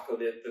wanted to tackle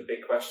the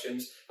big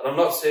questions, and I'm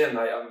not saying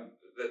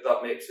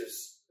that makes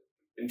us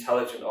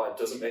intelligent or it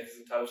doesn't make us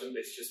intelligent.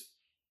 It's just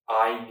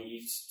I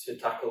need to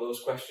tackle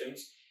those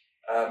questions.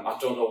 I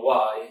don't know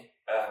why.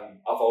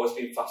 I've always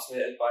been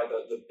fascinated by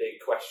the big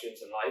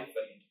questions in life,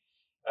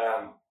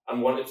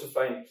 and wanted to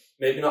find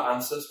maybe not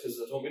answers, because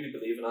I don't really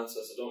believe in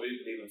answers. I don't really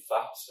believe in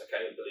facts. I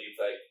kind of believe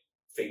like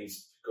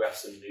things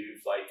progress and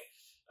move. Like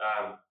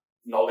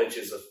knowledge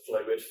is a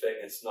fluid thing.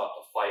 It's not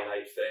a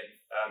finite thing.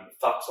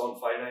 Facts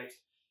aren't finite.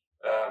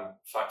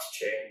 Facts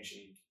change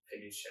and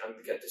opinions and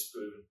they get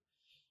disproven.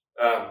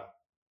 And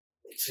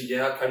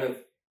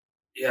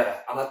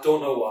I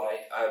don't know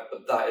why,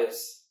 but that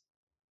is.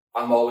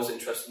 I'm always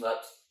interested in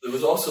that. There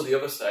was also the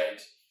other side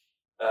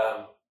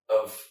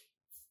of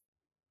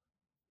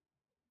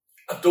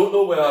I don't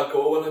know where I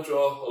go when I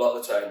draw a lot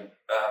of the time,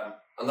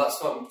 and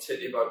that's not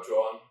particularly about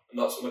drawing, and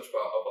not so much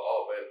about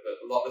artwork,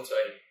 but a lot of the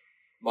time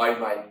my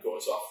mind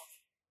goes off,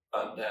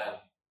 and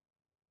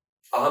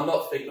I'm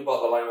not thinking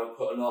about the line I'm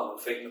putting on. I'm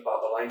thinking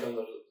about the line down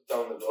the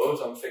road.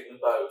 I'm thinking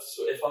about,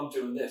 so if I'm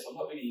doing this, I'm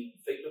not really even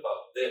thinking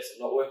about this.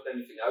 I'm not working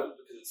anything out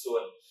because it's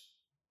so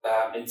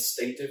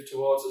instinctive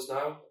towards us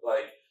now.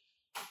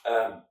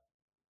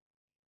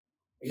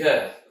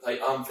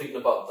 I'm thinking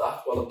about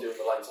that while I'm doing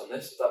the lines on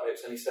this, if that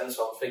makes any sense.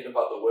 So I'm thinking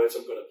about the words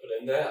I'm going to put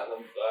in there,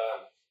 and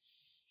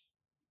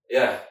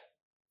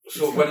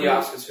So when you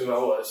ask us who I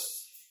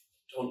was,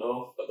 I don't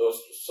know, but those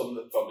were some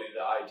of probably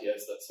the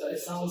ideas that it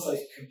sounds like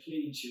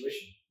complete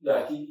intuition. Yeah.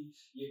 Like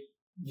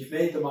you've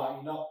made the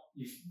mark.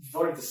 You've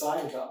already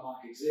decided that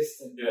mark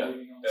exists, and you're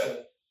moving on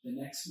to the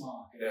next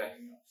mark. And,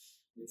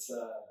 it's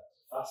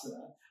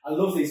fascinating. I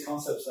love these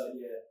concepts that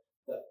you're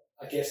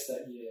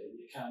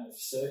kind of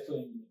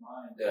circling in your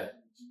mind. Yeah. And,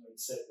 you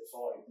said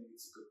before, I think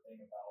it's a good thing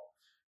about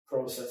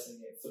processing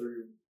it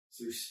through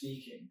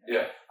speaking.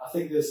 And I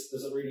think there's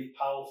a really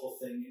powerful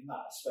thing in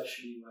that,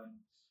 especially when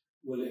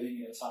we're living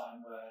in a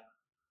time where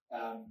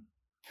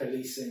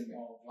policing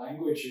of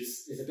language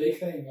is a big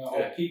thing,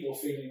 or people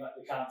feeling like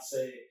they can't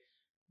say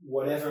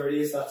whatever it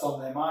is that's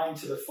on their mind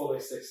to the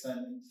fullest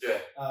extent.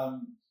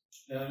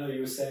 And I know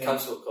you were saying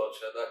cancel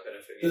culture, that kind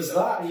of thing. There's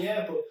that,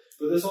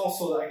 but there's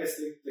also, I guess,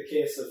 the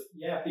case of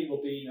people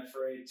being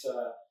afraid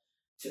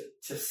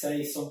to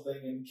say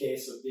something in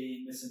case of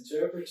being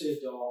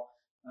misinterpreted, or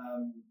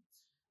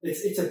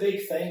it's a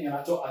big thing, and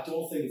I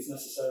don't think it's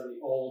necessarily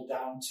all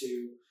down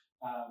to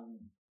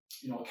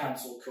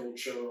cancel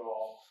culture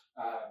or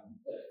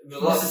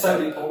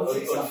necessarily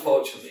politics.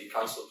 Unfortunately,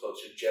 cancel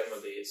culture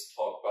generally is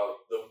talk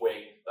about the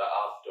wing that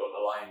I don't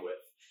align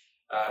with.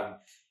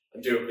 I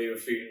do believe in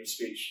freedom of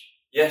speech.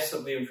 Yes, I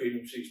believe in freedom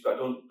of speech, but I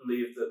don't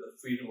believe that the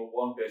freedom of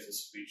one person's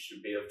speech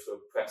should be able to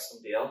oppress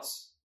somebody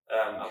else.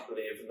 I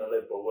believe in a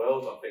liberal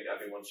world. I think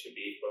everyone should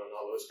be equal and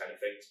all those kind of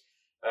things.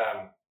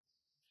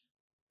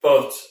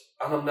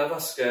 And I'm never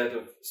scared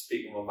of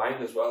speaking my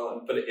mind as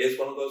well. But it is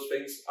one of those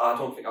things. I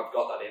don't think I've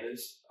got that in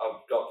us.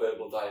 I've got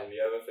verbal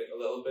diarrhea, I think, a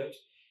little bit.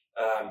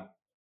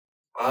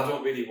 I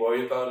don't really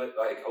worry about it.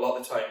 Like, a lot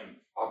of the time,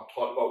 I've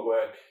talked about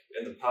work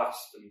in the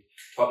past and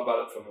talked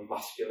about it from a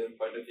masculine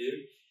point of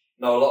view.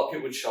 Now, a lot of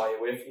people would shy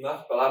away from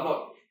that, but I'm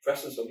not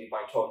impressing somebody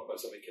by talking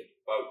about something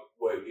about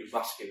work being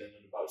masculine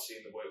and about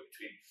seeing the work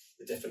between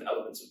the different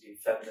elements of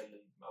being feminine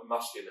and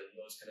masculine and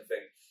those kind of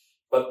things.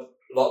 But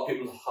a lot of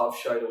people have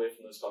shied away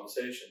from those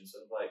conversations,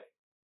 and like,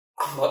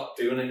 I'm not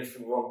doing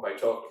anything wrong by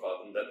talking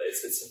about them. That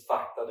it's a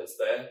fact that it's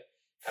there.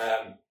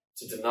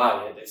 To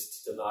deny it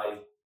is to deny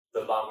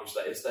the language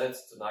that is there,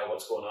 to deny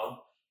what's going on.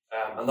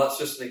 And that's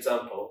just an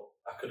example.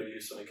 I could have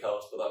used something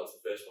else, but that was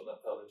the first one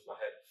that fell into my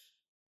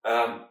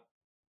head.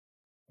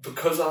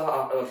 Because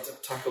I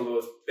tackle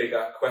those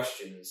bigger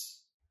questions,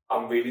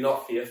 I'm really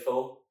not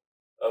fearful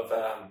of.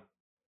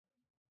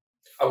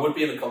 I would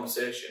be in a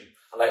conversation,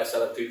 and like I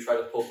said, I do try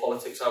to pull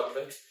politics out of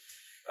it.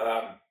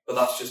 But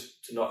that's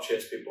just to not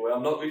chase people away.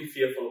 I'm not really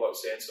fearful about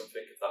saying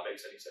something, if that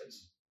makes any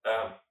sense.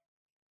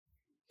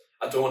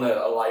 I don't want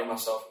to align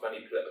myself with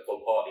any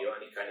political party or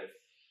any kind of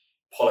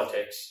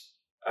politics.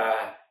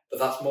 But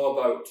that's more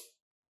about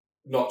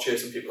not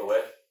chasing people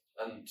away,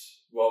 and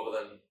rather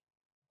than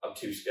I'm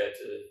too scared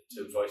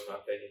to voice my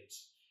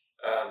opinions.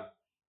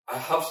 I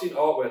have seen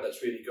artwork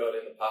that's really good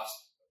in the past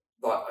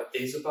that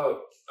is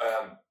about,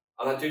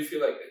 and I do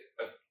feel like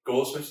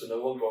Goldsmith's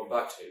another one going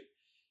back to.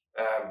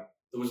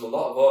 There was a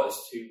lot of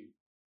artists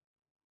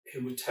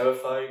who were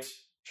terrified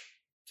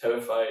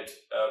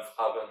of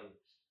having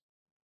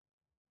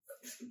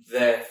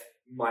their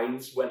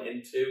minds went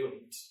into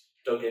and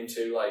dug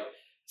into, like,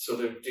 so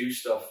they would do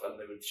stuff and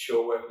they would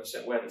show work in a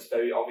certain way, and it's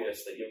very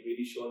obvious that you're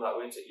really showing that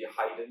way, that you're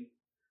hiding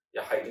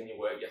your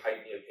work, you're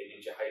hiding your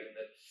opinions, you're hiding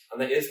it. And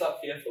there is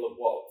that fearful of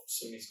what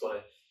somebody's going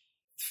to,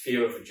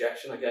 fear of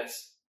rejection, I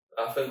guess.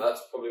 I think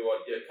that's probably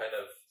what you're kind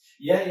of...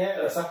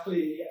 Yeah,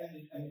 exactly.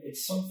 And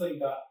it's something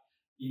that,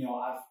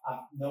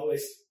 I've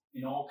noticed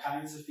in all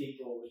kinds of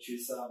people, which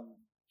is,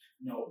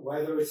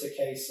 whether it's a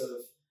case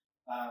of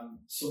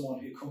someone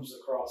who comes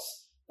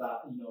across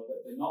that,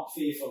 that they're not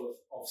fearful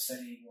of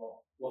saying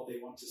what they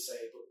want to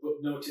say,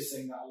 but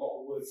noticing that a lot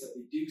of words that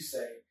they do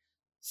say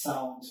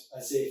sound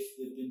as if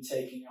they've been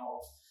taken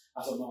out of,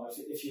 I don't know,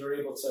 if you're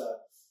able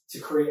to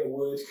create a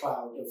word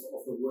cloud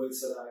of the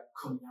words that are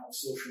coming out of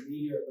social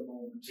media at the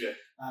moment,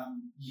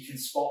 you can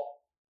spot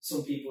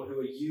some people who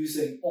are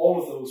using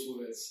all of those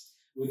words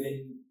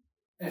within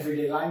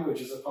everyday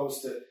language as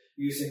opposed to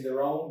using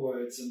their own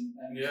words and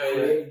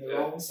creating their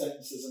own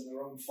sentences and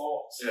their own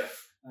thoughts.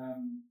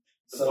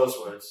 The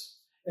buzzwords.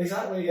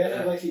 Exactly,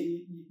 like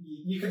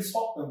you can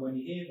spot them when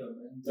you hear them,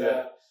 and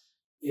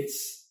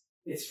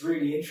it's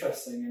really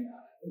interesting,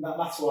 and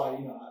that's why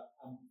I'm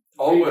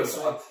all words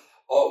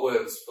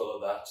full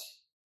of that.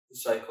 The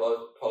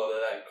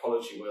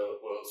psychology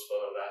world's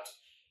full of that.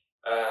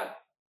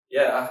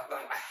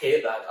 I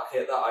hate that. I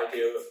hate that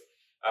idea of,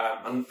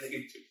 and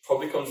it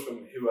probably comes from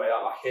who I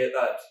am. I hate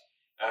that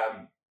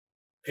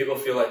people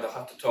feel like they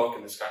have to talk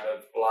in this kind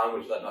of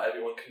language that not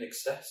everyone can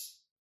access.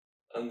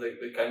 And they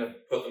kind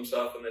of put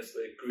themselves in this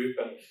group,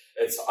 and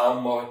it's,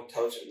 I'm more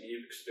intelligent than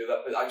you because I do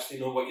that. But actually,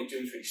 what you're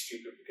doing is really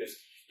stupid because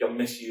you're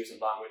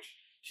misusing language.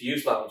 To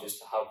use language is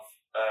to have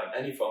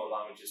any form of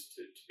language is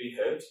to be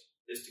heard,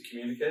 is to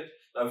communicate.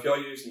 Now, if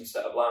you're using a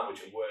set of language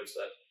and words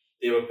that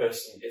the other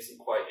person isn't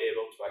quite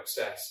able to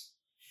access,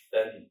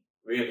 then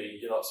really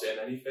you're not saying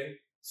anything.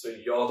 So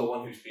you're the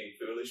one who's being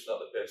foolish, not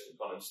the person who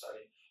can't understand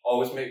you.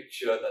 Always make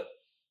sure that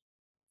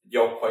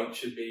your point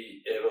should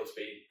be able to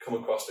come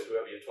across to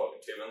whoever you're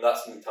talking to, and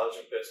that's an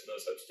intelligent person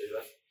knows how to do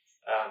that.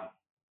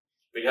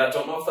 But I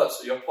don't know if that's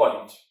your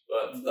point,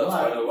 but that's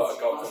kind of what I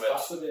got from it.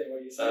 That's fascinating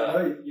what you say.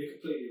 No, you're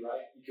completely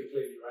right.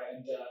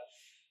 And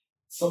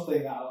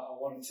something that I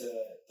wanted to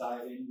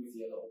dive in with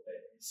you a little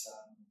bit is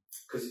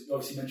because you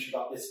obviously mentioned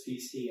about this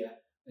piece here,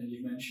 and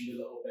you've mentioned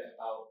a little bit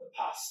about the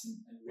past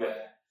and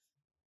where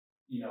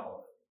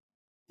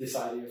this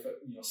idea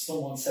of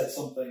someone said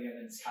something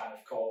and it's kind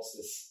of caused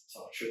this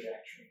sort of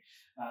trajectory.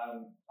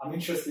 I'm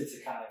interested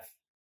to kind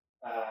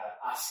of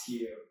ask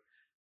you,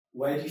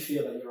 where do you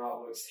feel that your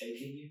artwork's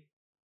taking you?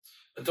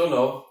 I don't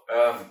know.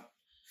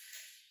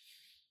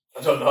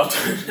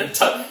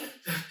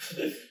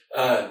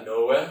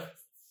 Nowhere.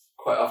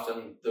 Quite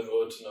often the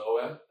road to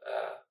nowhere.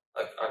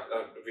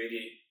 I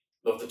really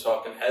love the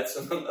Talking Heads,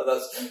 and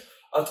that's.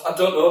 I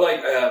don't know.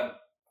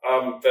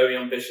 I'm very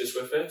ambitious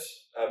with it,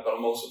 but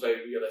I'm also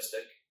very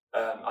realistic.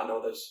 I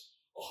know there's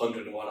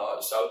 101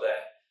 artists out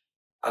there.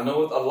 I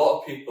know a lot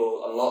of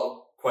people, a lot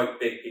of quite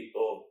big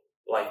people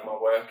like my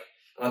work,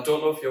 and I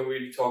don't know if you're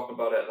really talking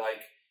about it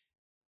like,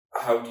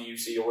 how do you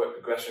see your work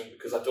progression?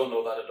 Because I don't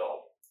know that at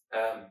all.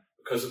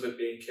 Because of it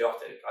being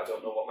chaotic, I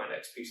don't know what my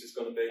next piece is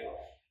going to be.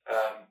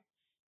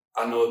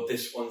 I know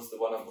this one's the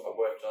one I'm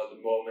working on at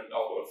the moment,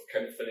 or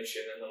kind of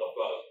finishing, and then I've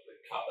got the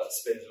cat that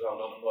spins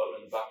around on a motor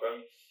in the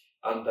background.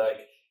 And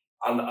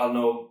I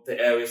know the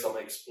areas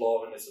I'm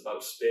exploring is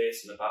about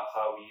space and about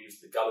how we use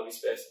the gallery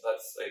space.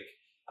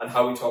 And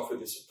how we talk through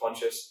the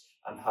subconscious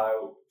and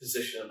how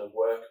positioning of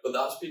work. But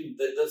that's been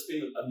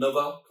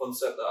another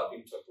concept that I've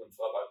been tackling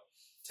for about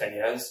 10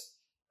 years.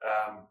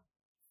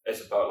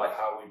 It's about like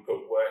how we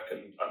put work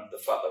and the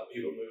fact that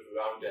people move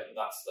around it, and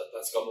that's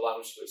got the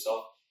language to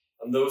itself.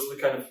 And those are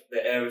the kind of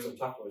the areas I'm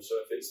tackling with.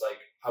 So if it's like,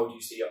 how do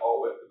you see your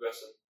artwork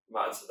progressing? I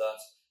might answer that.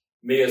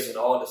 Me as an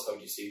artist, how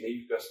do you see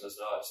me progressing as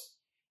an artist?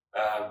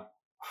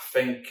 I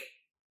think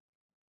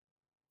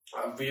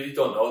I really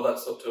don't know.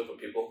 That's up to other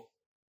people.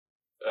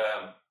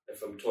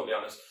 If I'm totally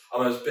honest,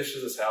 I'm as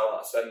ambitious as hell.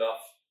 I send off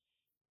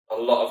a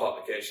lot of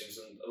applications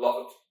and a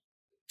lot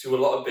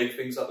of big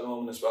things at the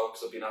moment as well,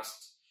 because I've been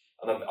asked,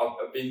 and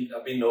I've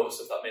been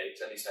noticed, if that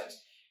makes any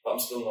sense. But I'm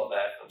still not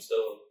there. I'm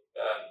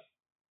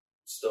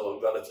still a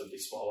relatively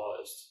small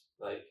artist.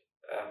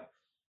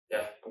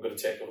 I'm going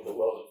to take over the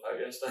world in 5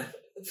 years time.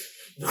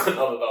 Not at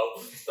all.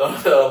 But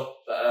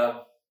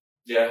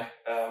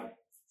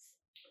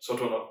so I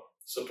don't know.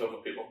 It's up to other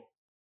people.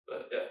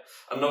 But yeah,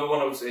 another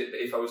one I would say,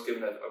 if I was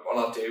given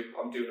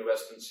I'm doing a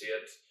residency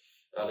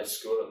at this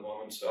school at the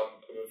moment, so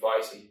I'm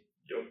advising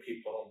young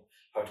people on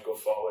how to go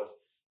forward.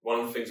 One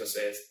of the things I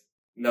say is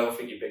never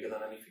think you're bigger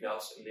than anything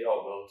else in the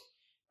art world.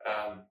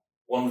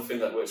 One of the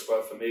things that works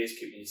well for me is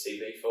keeping your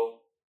CV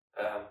full.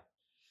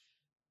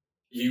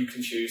 You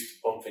can choose to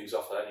bump things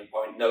off at any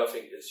point. Never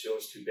think the show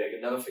is too big,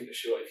 and never think the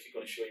show, if you're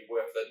going to show your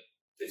work, that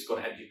it's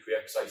going to end your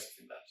career, because I used to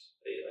think that.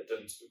 I've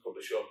done a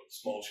couple of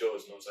small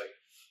shows, and I was like,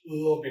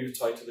 oh, I've been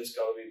tied to this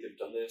gallery, they've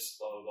done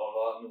this, blah, blah, blah,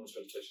 blah, no one's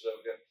going to touch us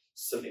ever again.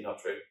 It's simply not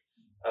true.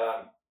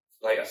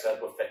 Like I said,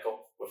 we're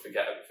fickle, we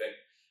forget everything.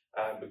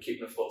 We're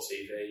keeping a full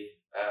CV,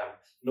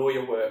 know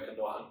your work, and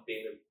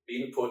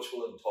being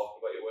approachable and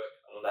talking about your work,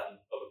 and letting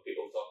other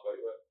people talk about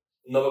your work.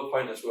 Another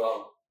point as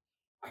well,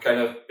 a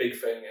kind of big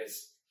thing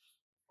is,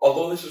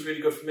 although this was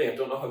really good for me, I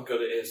don't know how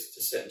good it is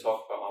to sit and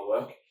talk about my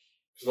work.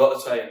 Because a lot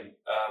of the time,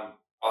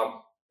 I'm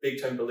a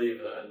big time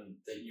believer in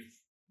that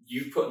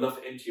you put enough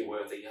into your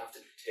work that you have to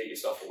take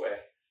yourself away,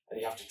 and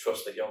you have to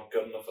trust that you're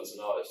good enough as an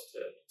artist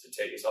to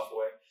take yourself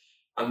away,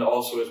 and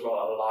also as well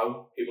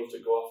allow people to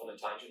go off on a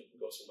tangent and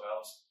go somewhere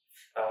else.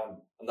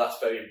 And that's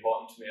very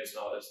important to me as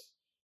an artist.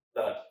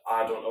 That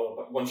I don't know,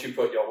 but once you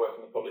put your work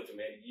in the public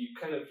domain, you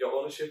kind of, your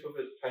ownership of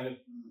it kind of,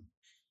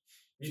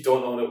 you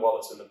don't own it while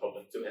it's in the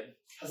public domain.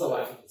 Has a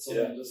life of its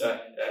own, doesn't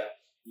it?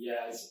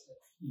 Yeah.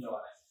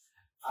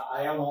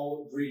 I am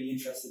all really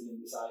interested in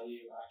this idea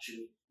of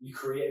actually, you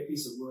create a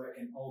piece of work,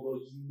 and although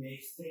you may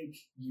think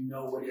you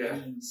know what it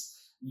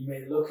means, you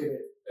may look at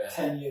it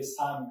 10 years'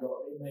 time and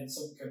go, it meant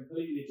something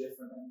completely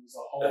different, and there's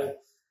a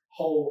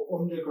whole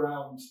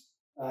underground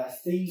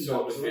theme.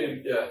 So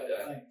thing.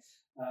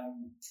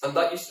 And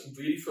that used to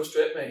really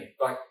frustrate me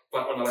back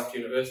when I left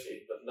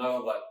university, but now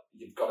I'm like,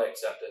 you've got to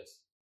accept it.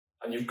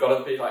 And you've got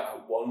to be like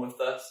at one with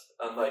that,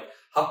 and like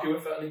happy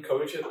with it, and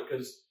encourage it,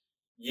 because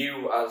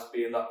you, as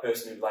being that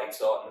person who likes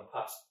art in the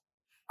past,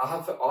 I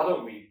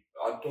don't read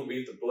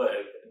the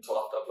blurb until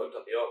after I've looked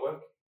at the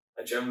artwork.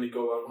 I generally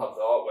go around and have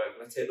the artwork,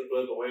 and I take the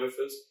blurb away with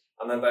us.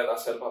 And then, like I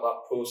said about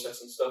that process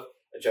and stuff,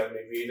 I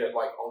generally read it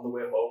like on the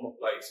way home.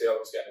 Like, say I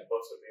was getting a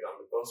bus, I'd read it on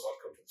the bus,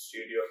 I'd come to the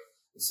studio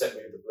and sit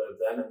me with the blurb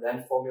then, and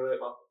then formulate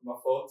my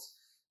thoughts.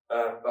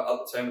 But at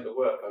the time of the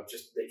work, I'd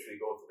just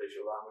literally go with the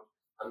visual language,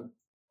 and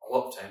a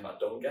lot of the time I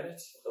don't get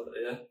it. And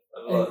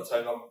a lot of the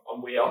time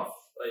I'm way off.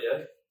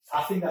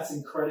 I think that's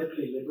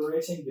incredibly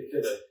liberating,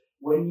 because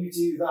when you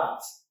do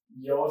that,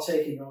 you're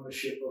taking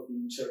ownership of the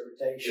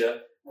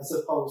interpretation, as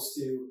opposed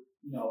to,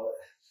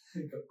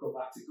 go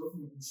back to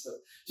government and stuff,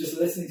 just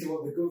listening to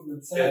what the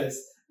government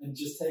says and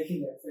just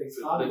taking it at face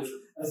value,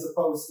 as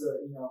opposed to,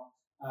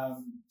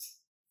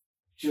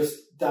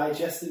 just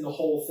digesting the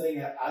whole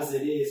thing as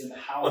it is and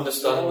how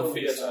understanding the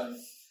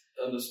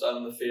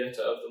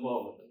theatre of the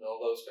moment and all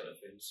those kind of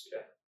things.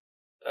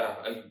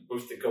 And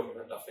with the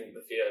government, I think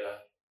the theatre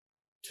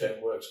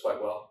term works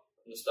quite well.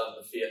 Understand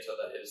the theatre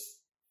that is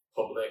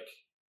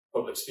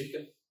public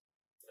speaking.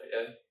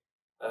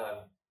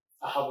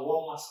 I have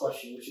one last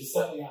question, which is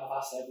something I've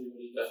asked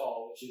everybody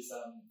before, which is,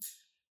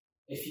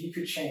 if you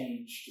could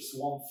change just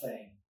one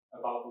thing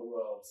about the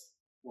world,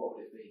 what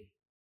would it be?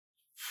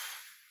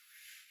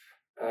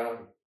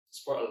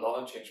 There's quite a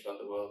lot of change about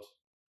the world.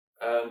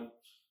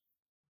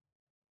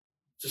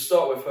 To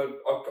start with,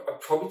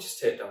 I'd probably just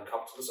take down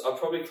capitalism. I'd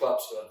probably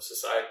collapse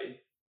society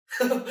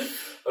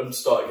and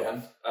start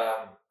again.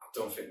 I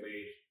don't think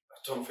we're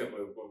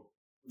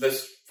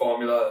this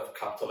formula of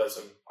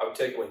capitalism. I would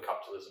take away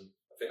capitalism.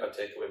 I think I'd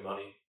take away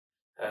money.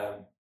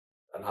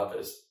 and have it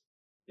as,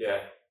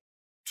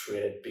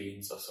 trade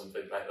beans or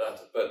something like that.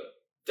 But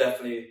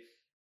definitely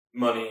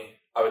money,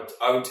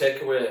 I would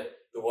take away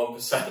the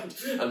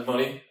 1% and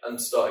money and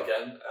start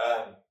again.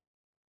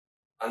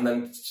 And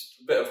then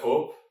just a bit of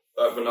hope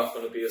that we're not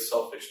going to be as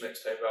selfish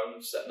next time round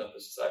and setting up a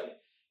society.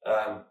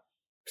 Because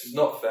it's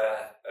not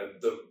fair.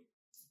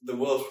 The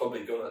world's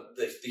probably going to,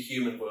 the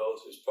human world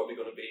is probably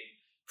going to be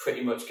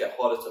pretty much get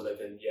harder to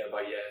live in year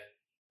by year.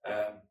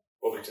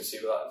 Or we can see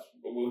that,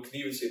 we can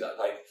even see that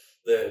like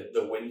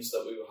the winds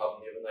that we were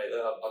having the other night.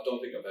 I don't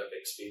think I've ever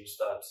experienced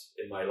that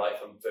in my life.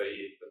 I'm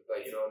 38, but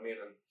you know what I mean?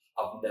 And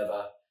I've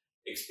never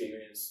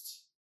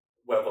experienced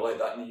weather like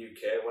that in the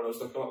UK. When I was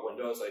looking out the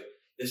window, I was like,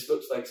 this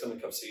looks like something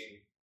I've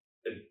seen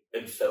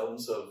in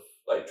films of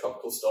like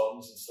tropical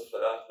storms and stuff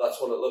like that. That's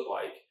what it looked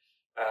like.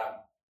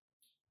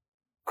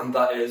 And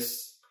that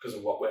is because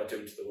of what we're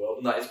doing to the world,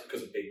 and that is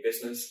because of big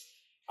business.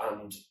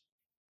 And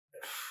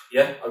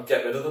I'd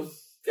get rid of them.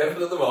 Get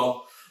rid of them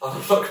all. I'm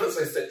not going to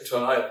say stick to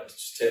an island,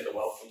 just take the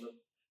wealth from them.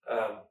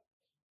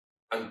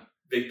 And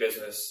big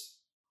business,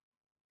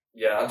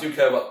 I do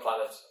care about the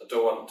planet. I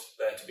don't want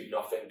there to be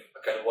nothing. I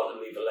kind of want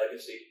to leave a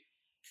legacy.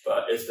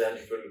 But is there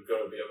anything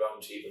going to be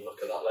around to even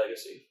look at that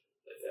legacy?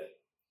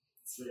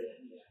 It's really,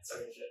 it's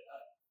very legit.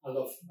 I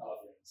love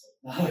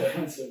your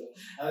answer.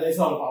 It's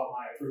not about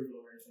my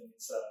approval or anything.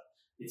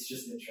 It's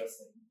just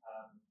interesting.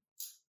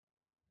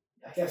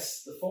 I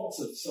guess the thoughts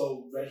are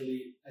so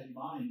readily in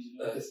mind,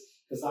 because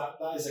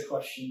that is a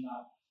question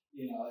that,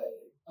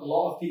 a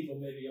lot of people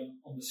maybe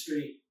on the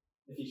street,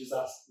 if you just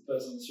ask the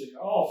person on the street,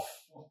 well,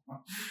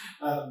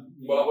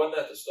 I went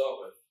there to start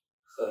with.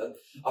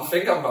 I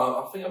think I've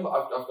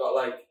got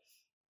like,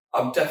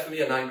 I'm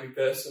definitely an angry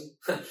person,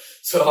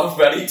 so I'm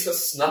ready to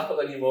snap at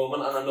any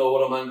moment, and I know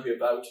what I'm angry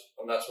about,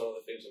 and that's one of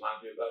the things I'm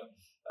angry about.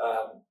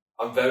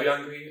 I'm very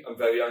angry. I'm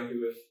very angry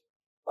with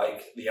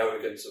like the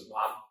arrogance of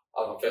man.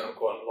 I don't think I'm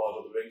quoting Lord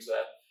of the Rings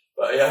there,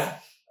 but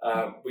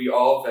we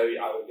are a very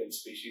arrogant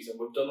species, and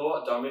we've done a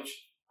lot of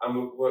damage, and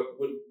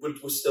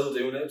we're still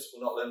doing it.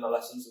 We're not learning our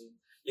lessons, and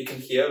you can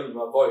hear in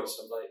my voice.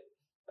 I'm like,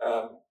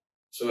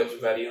 so it's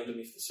ready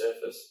underneath the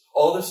surface.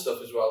 All this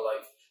stuff as well.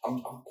 Like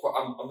I'm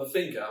a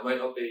thinker. I might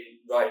not be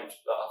right,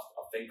 but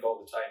I think all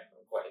the time.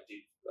 I'm quite a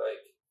deep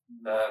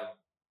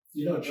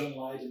John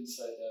Lydon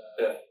said,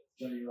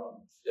 Johnny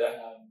Rotten.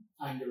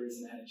 Anger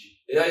is an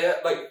energy.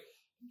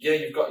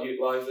 You've got to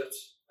utilise it.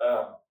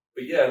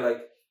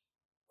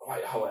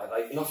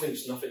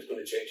 Nothing's going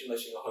to change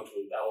unless you know how to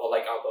rebel.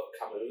 Like Albert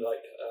Camus,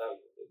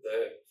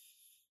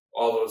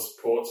 all those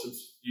quotes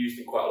it's used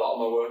in quite a lot of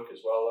my work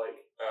as well.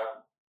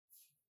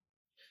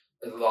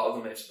 A lot of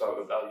them it's about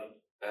rebellion.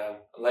 And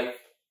like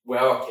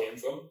where I came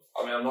from,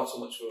 I mean, I'm not so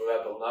much of a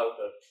rebel now,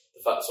 but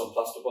the fact it's on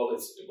plasterboard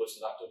it was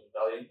an act of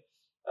rebellion.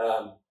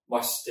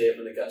 My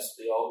statement against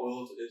the art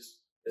world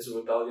is a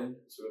rebellion.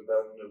 It's a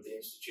rebellion of the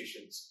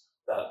institutions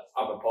that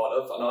I'm a part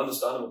of, and I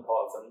understand I'm a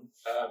part of them.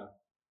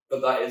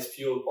 But that is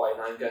fueled by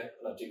an anger,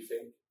 and I do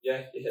think, you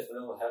hit the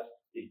nail on the head.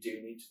 You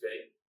do need to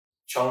be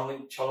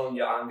channeling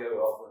your anger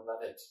rather than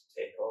let it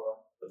take over.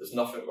 But there's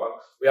nothing wrong.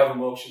 We have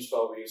emotions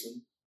for a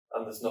reason,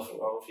 and there's nothing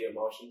wrong with your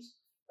emotions.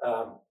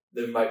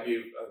 There might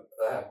be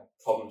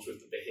problems with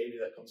the behaviour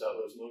that comes out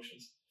of those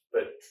emotions,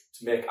 but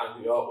to make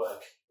angry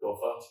artwork, go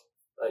for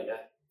it.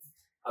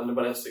 And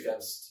when it's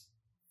against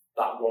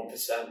that 1%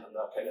 and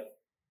that kind of,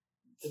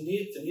 they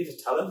need a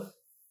talent.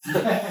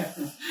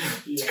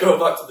 To go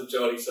back to the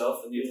Geordie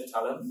self, they need a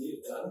talent.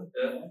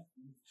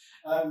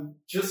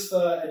 Just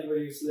for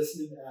anybody who's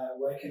listening,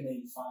 where can they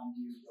find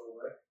you your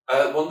work?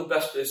 One of the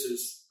best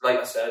places, like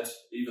I said,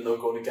 even though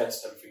going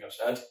against everything I've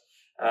said,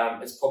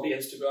 it's probably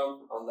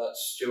Instagram, and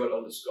that's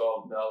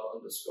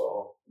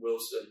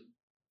Stuart_Mel_Wilson.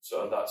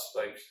 So that's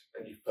like,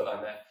 and you can put that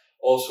in there.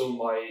 Also,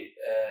 my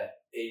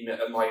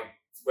email, my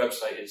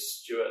website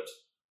is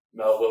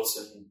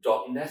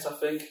stuartmelwilson.net, I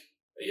think.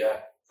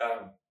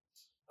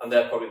 And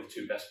they're probably the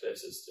two best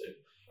places to.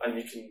 And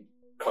you can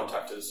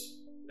contact us.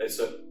 It's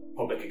a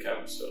public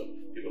account, so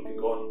people can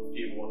go on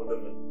either one of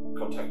them and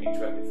contact me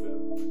directly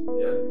through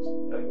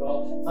them.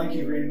 Well, thank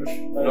you very much.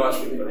 No,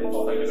 actually, thank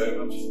you very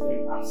much. It's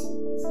been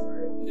absolutely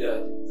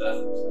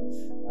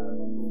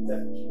we'll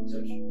definitely keep in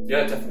touch.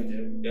 Yeah, definitely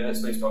do. Yeah,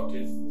 it's nice talking to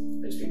you.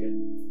 Nice to meet you.